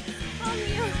你，放你！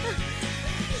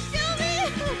救命！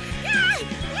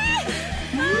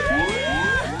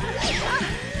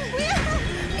不要，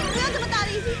你不要这么大力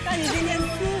气！那你今天撕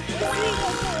一个够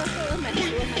了，买多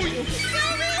还是？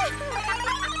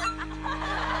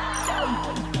救命！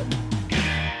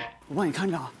我帮你看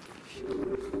着啊。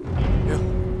没有。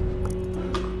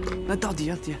那到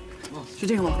底是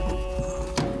这个吗？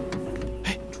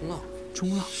哎，冲浪，冲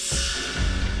浪。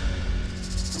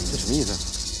这什么意思？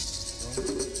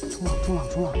冲浪。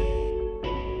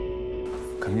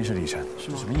肯定是李晨，是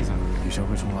吗？什么意思？李晨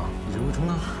会冲浪？李晨会冲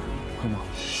浪？会吗？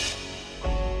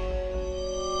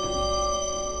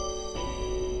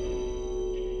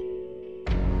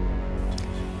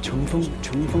乘风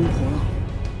破浪。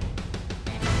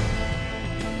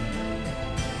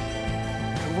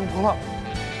乘风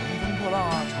破浪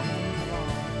啊！乘风破浪。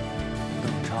邓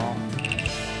超，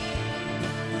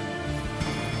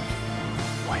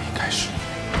我应该是。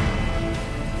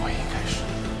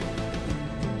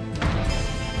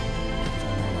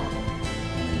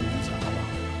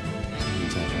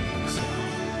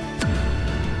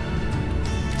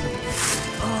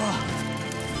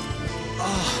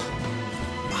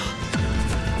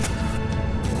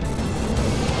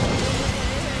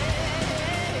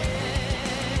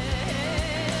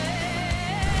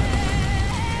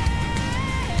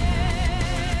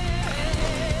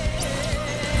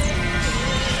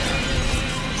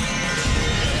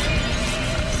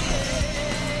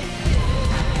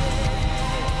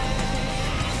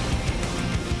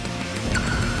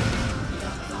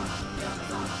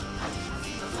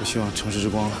我希望城市之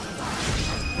光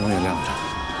永远亮着。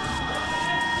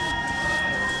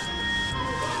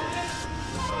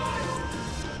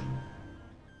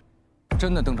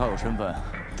真的邓超有身份，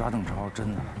抓邓超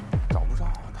真的找不着，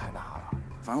太大了。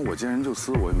反正我见人就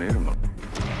撕，我也没什么。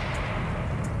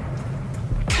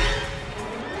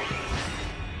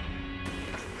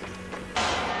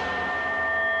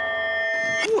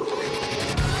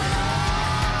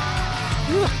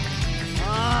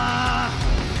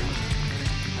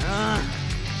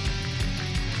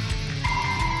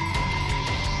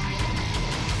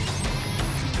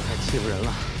欺负人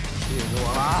了，气死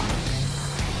我了！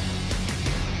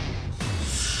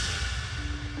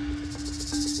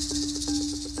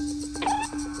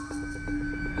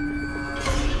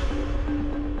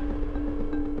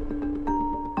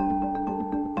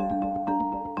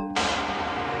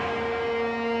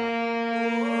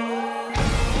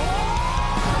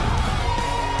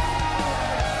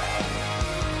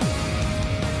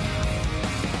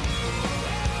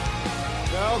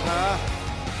小凯。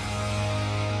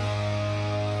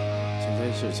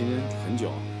是今天很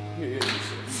久，跃跃欲试。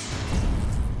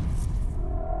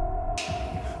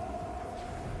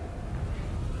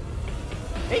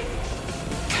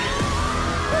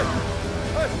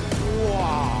哇，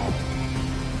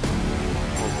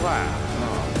好快啊！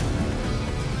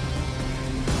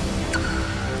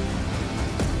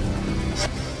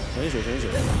潜水。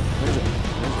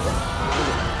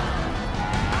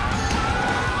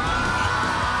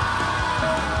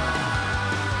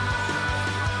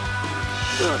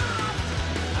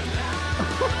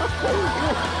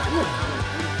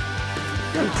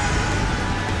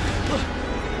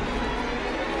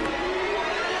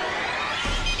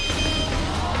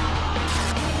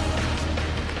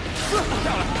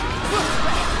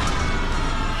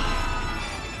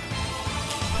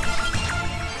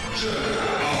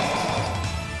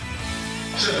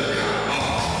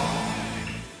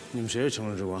你们谁是城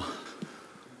市之光？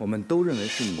我们都认为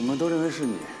是你。我们都认为是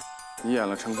你，你演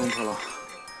了《乘风破浪》，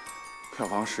票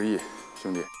房10亿，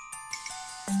兄弟。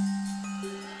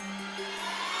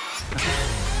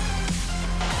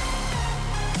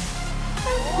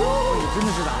你真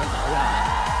的是打算逃呀？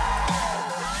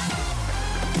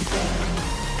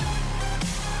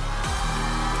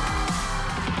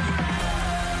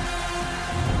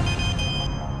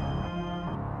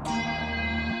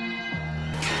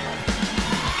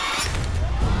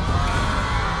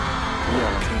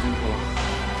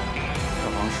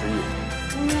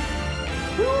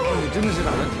你真的是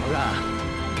打算挑战？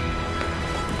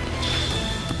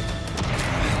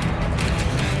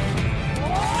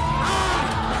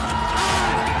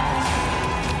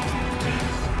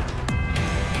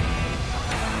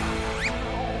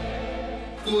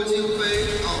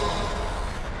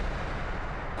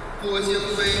郭京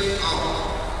飞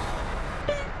out。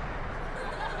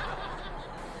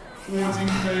郭京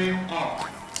飞 out。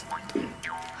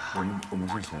我们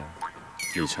是谁？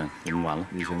李晨，我们完了。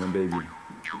李晨跟 baby。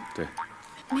对。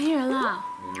没人了。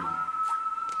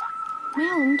没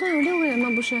有，我们队有6个人吗？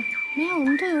不是。没有，我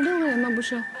们队有6个人吗？不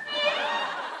是。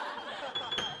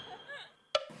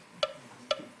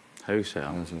还有谁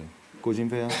啊？还有谁？郭京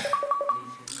飞啊。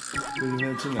郭京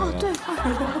飞进来了。哦，对。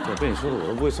对，被你说的我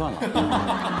都不会算了。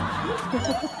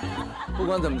不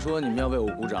管怎么说，你们要为我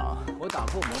鼓掌。我打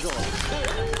破魔咒了。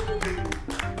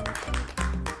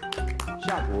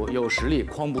夏普有实力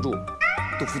框不住，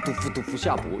杜甫，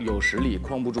夏普有实力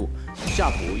框不住，夏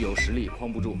普有实力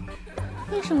框不住。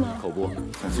为什么？口播，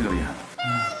这个厉害。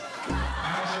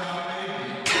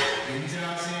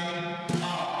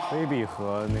baby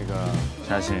和那个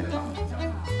嘉欣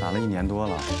打了1年多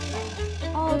了。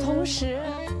哦，同时。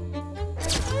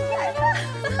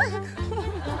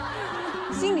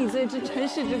心理最知城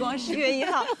市之光10月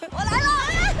1号，我来了，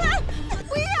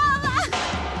不要了，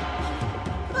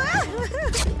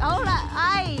好了，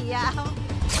哎呀，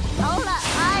好了，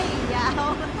哎呀，我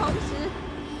们同时。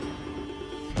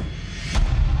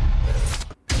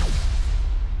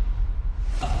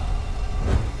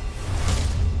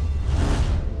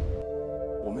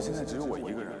我们现在只有我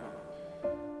一个人了，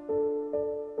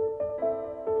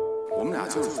我们俩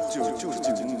就是进攻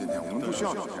今天，我们不需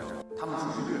要挑战，他们属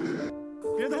于劣势。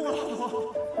别动我老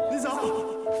婆，你走，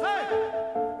哎。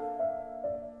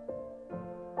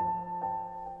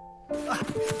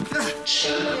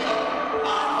神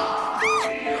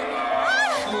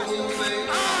郭京飞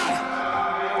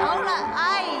好了，哎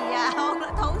呀，我们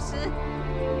同时。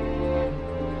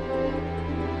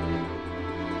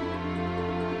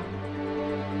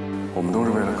我们都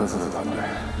是为了各自的团队，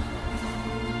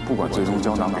不管最终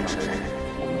胶囊给谁，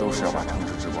我们都是要把城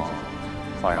市之光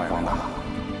发扬光大。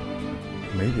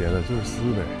没别的，就是撕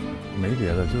呗，没别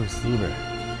的，就是撕呗。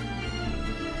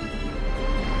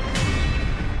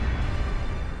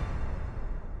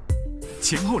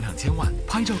前后2000万，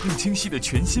拍照更清晰的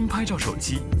全新拍照手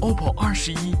机 OPPO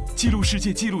R11，记录世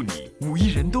界，记录你，5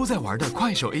亿人都在玩的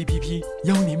快手 APP，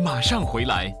 邀您马上回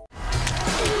来。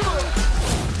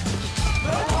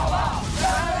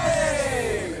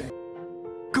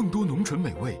更多浓醇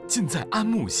美味尽在安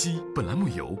慕希。本栏目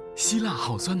由希腊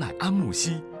好酸奶安慕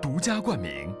希独家冠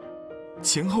名。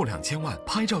前后2000万，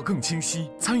拍照更清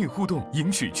晰，参与互动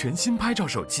赢取全新拍照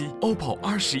手机 OPPO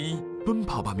R11。奔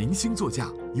跑吧明星座驾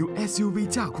由 SUV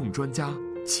驾控专家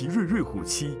奇瑞虎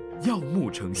7耀目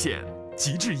呈现，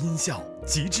极致音效，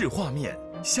极致画面。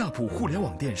夏普互联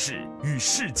网电视与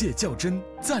世界较真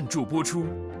赞助播出。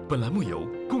本栏目由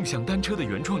共享单车的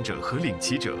原创者和领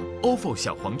骑者 OFO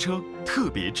小黄车特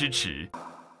别支持。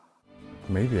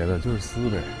没别的，就是撕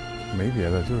呗，没别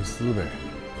的，就是撕呗。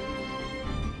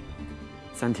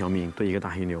3条命对一个大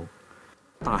黑牛，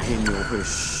大黑牛会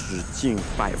使尽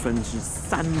300%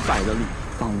的力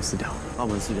把我们撕掉，把我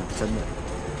们撕掉，真的。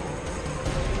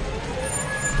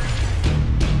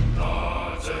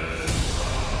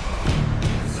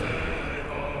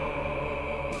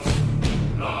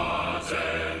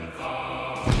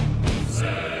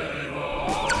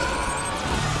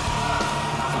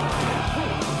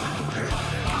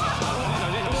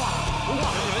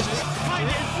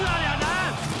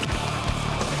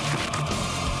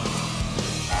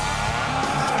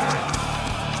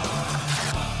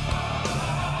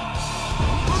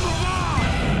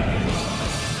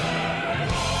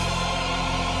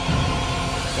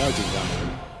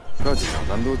不要紧张，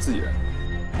咱们都是自己人。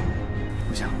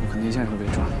不行，我肯定一下就会被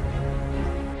抓。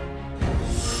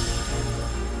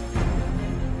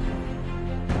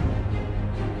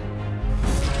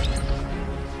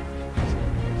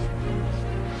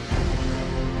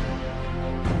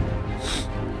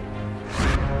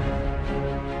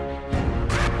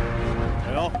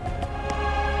加油！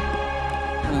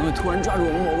可能会突然抓住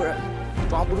我们某个人，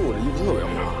抓不住，我这衣服特别滑。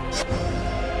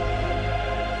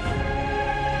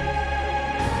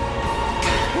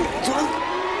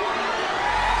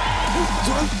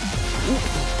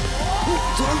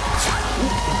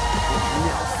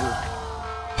秒死！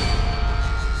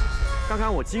刚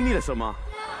刚我经历了什么？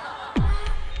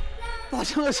发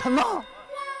生了什么？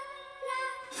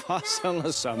发生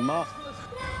了什么？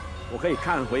我可以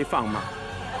看回放吗？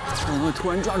可能会突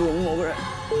然抓住我们某个人，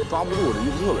抓不住，我这衣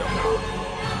服特别滑。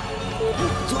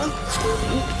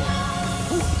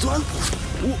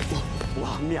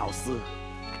哇，秒死！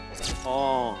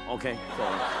哦 ，OK， 走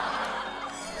了。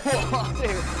哇，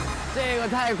这个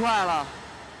太快了！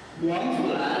王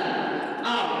祖蓝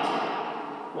out，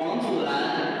 王祖蓝，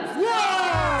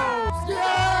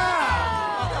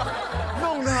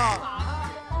弄他！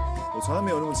从来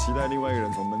没有那么期待另外一个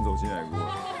人从门走进来过。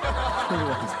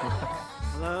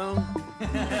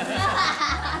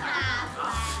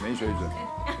没水准，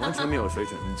完全没有水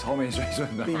准，你超没水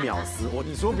准的，被秒死。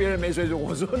你说别人没水准，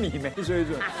我说你没水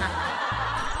准。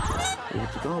我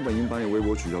刚好已经把你微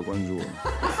博取消关注了。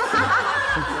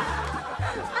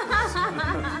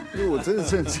因为我真的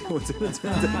震惊，我真的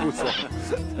不爽。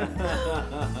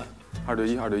2对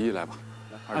1，2对1来吧。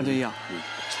2对1啊。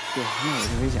对，那我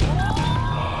就危险了。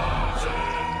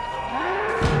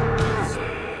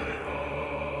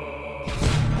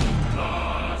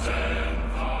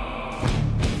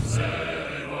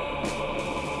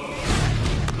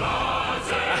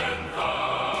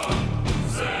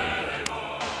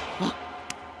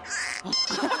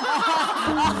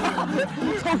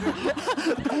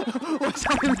我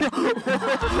下一秒，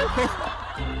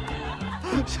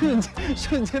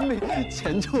瞬间被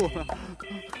钳住了，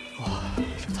哇，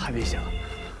这太危险了！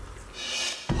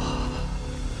哇，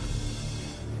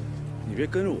你别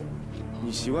跟着我，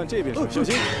你习惯这边手，小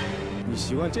心！你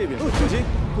习惯这边手，小心！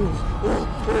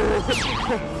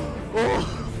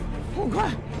好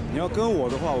快！你要跟我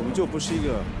的话，我们就不是一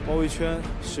个包围圈，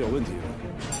是有问题的。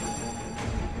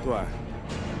对。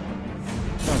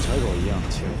像柴狗一样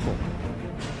前后，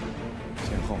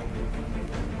前后。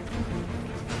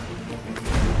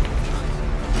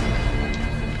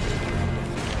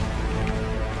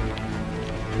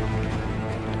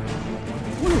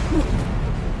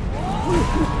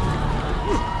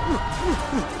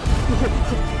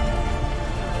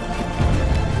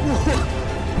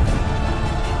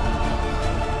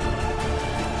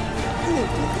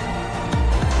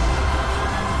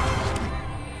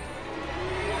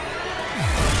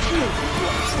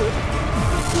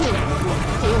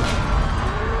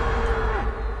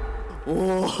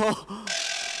哇，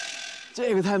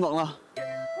这个太猛了！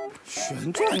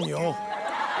旋转牛，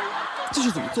这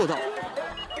是怎么做到的？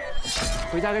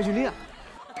回家该去练。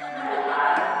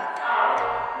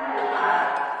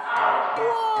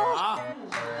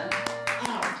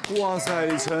哇塞，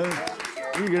李晨，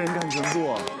一个人干全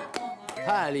部啊！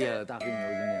太厉害了，大黑牛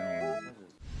今天。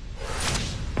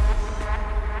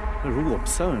那如果我们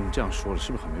3个人这样说了，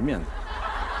是不是很没面子？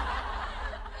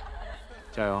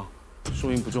加油，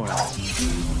输赢不重要。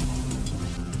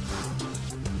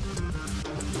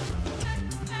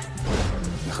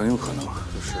你很有可能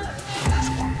就是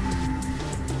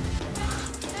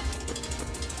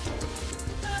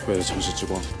为了城市之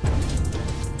光。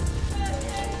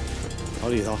老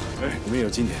李头，我们也有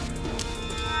今天。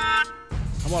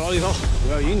长跑老李头，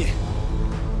我要赢你。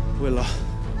为了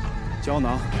胶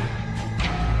囊。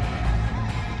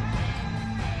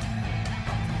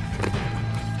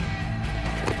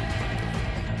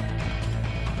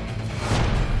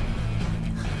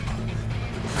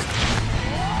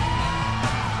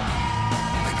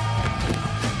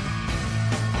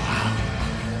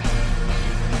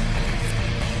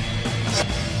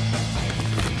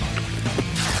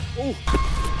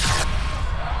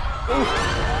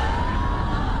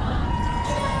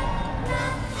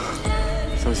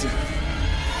小心！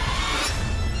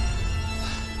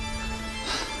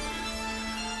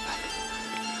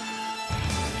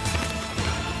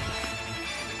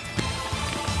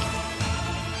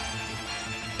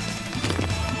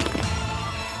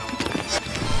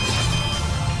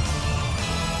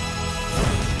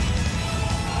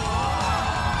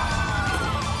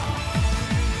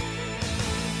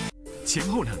前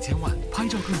后2000万，拍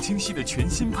照更清晰的全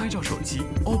新拍照手机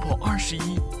OPPO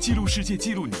R11，记录世界，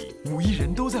记录你，5亿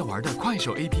人都在玩的快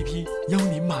手 APP， 邀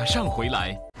您马上回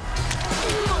来。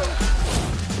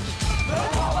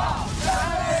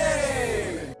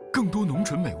更多浓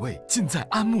醇美味尽在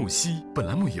安慕希。本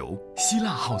栏目由希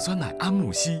腊好酸奶安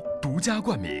慕希独家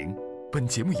冠名。本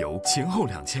节目由前后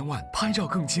2000万，拍照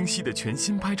更清晰的全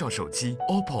新拍照手机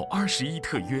OPPO R11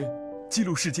特约。记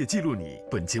录世界，记录你。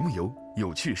本节目由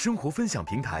有趣生活分享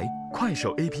平台快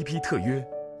手 APP 特约。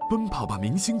奔跑吧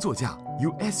明星座驾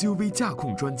由 SUV 驾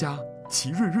控专家奇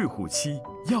瑞瑞虎7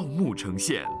耀目呈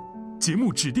现。节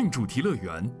目指定主题乐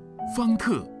园方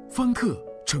特，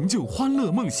成就欢乐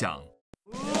梦想。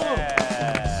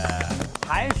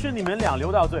还是你们俩留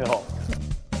到最后。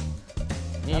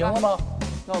你赢了吗？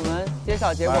那我们揭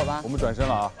晓结果吧。我们转身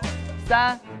了啊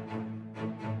！3、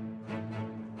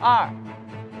2、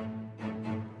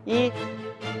1。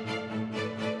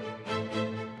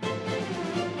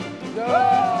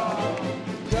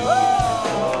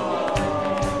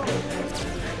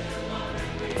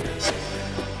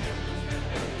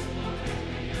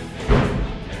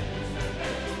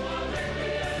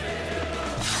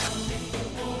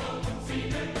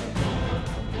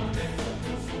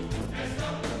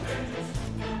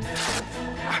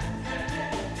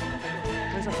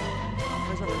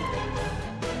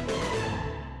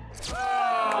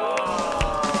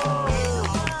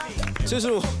这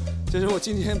是我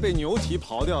今天被牛蹄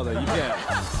刨掉的一片，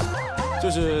就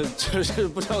是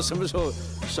不知道什么时候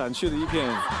闪去的一片。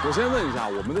我先问一下，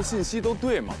我们的信息都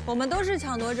对吗？我们都是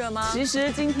抢夺者吗？其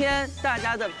实今天大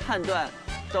家的判断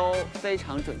都非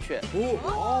常准确，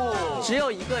只有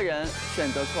一个人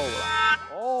选择错误了。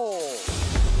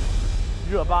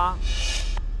热巴。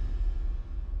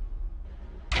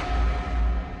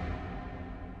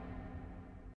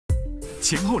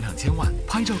前后2000万，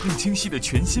拍照更清晰的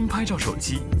全新拍照手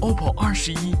机 OPPO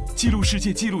R11，记录世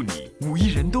界，记录你，5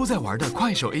亿人都在玩的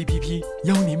快手 APP，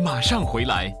 邀您马上回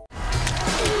来。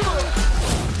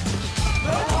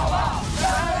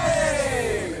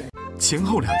前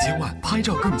后2000万，拍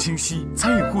照更清晰，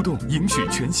参与互动，赢取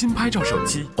全新拍照手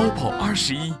机 OPPO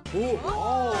R11。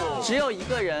只有一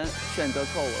个人选择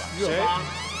错误了，热巴。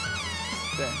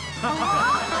对。他们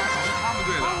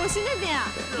对的。我是这边啊。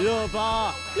热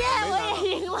巴。耶，我也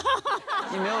赢了。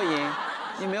你没有赢，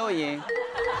你没有赢。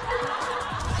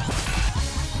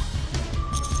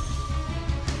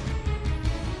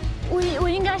我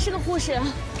应该是个护士。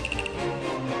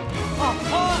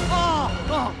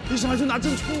你上来就拿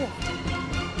正抽啊！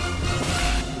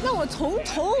那我从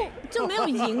头就没有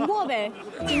赢过呗。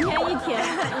今天一天，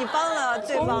你帮了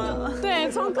对方。对，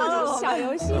从各种小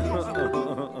游戏开始。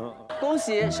恭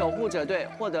喜守护者队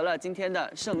获得了今天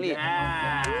的胜利。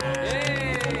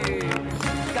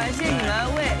感谢你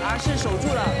们为儿视守住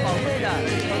了宝贵的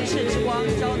城市之光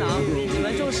胶囊，你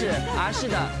们就是儿视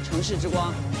的城市之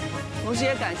光。同时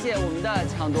也感谢我们的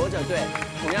抢夺者队，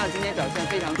同样今天表现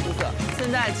非常出色。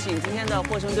现在请今天的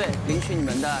获胜队领取你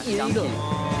们的奖品，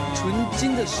纯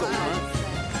金的手环。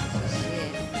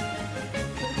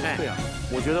哎，对呀，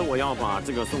我觉得我要把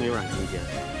这个送给阮经天，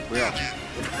不要。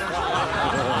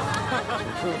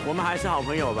我们还是好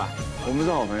朋友吧。我们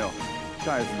是好朋友，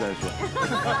下一次再说。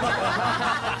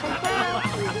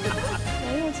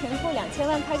能用前后2000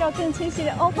万拍照更清晰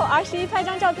的 OPPO R11拍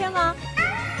张照片吗？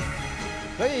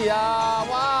可以呀，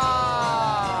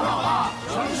哇！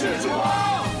城市之光。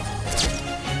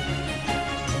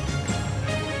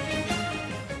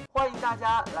欢迎大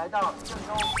家来到郑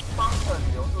州方特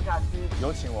旅游度假区，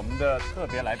有请我们的特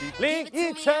别来宾林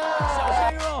依晨、小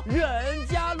鲜肉任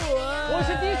嘉伦，我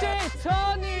是 DJ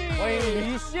Tony， 欢迎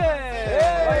李现，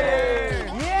欢迎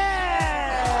耶，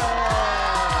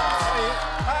欢迎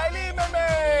海丽妹妹，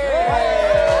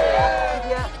今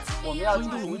天我们要进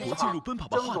行一场奔跑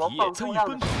吧争夺放重量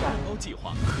的比赛。高计划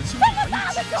和兄弟团一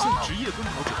起向职业奔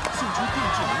跑者送出定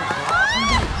制能量包，通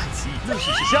过爱奇艺乐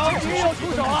视小迪要出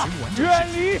手了，远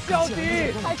离小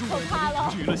迪，太可怕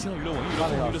了！娱乐、新浪娱乐、网易娱乐、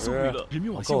互娱乐、搜娱乐、人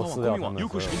民网、新华网、公民网、优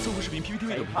酷视频、搜狐视频、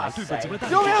PPTV 等平台对本节目的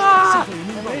救命啊！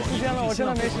没时间了，我真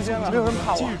的没时间了，没有人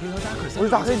怕我。我是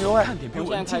大黑牛哎！看点评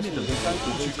论、界面等平台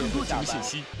获取更多节目信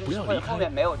息，不要离开。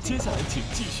接下来请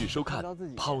继续收看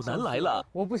《跑男来了》。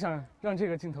我不想让这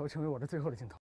个镜头成为我的最后的镜头。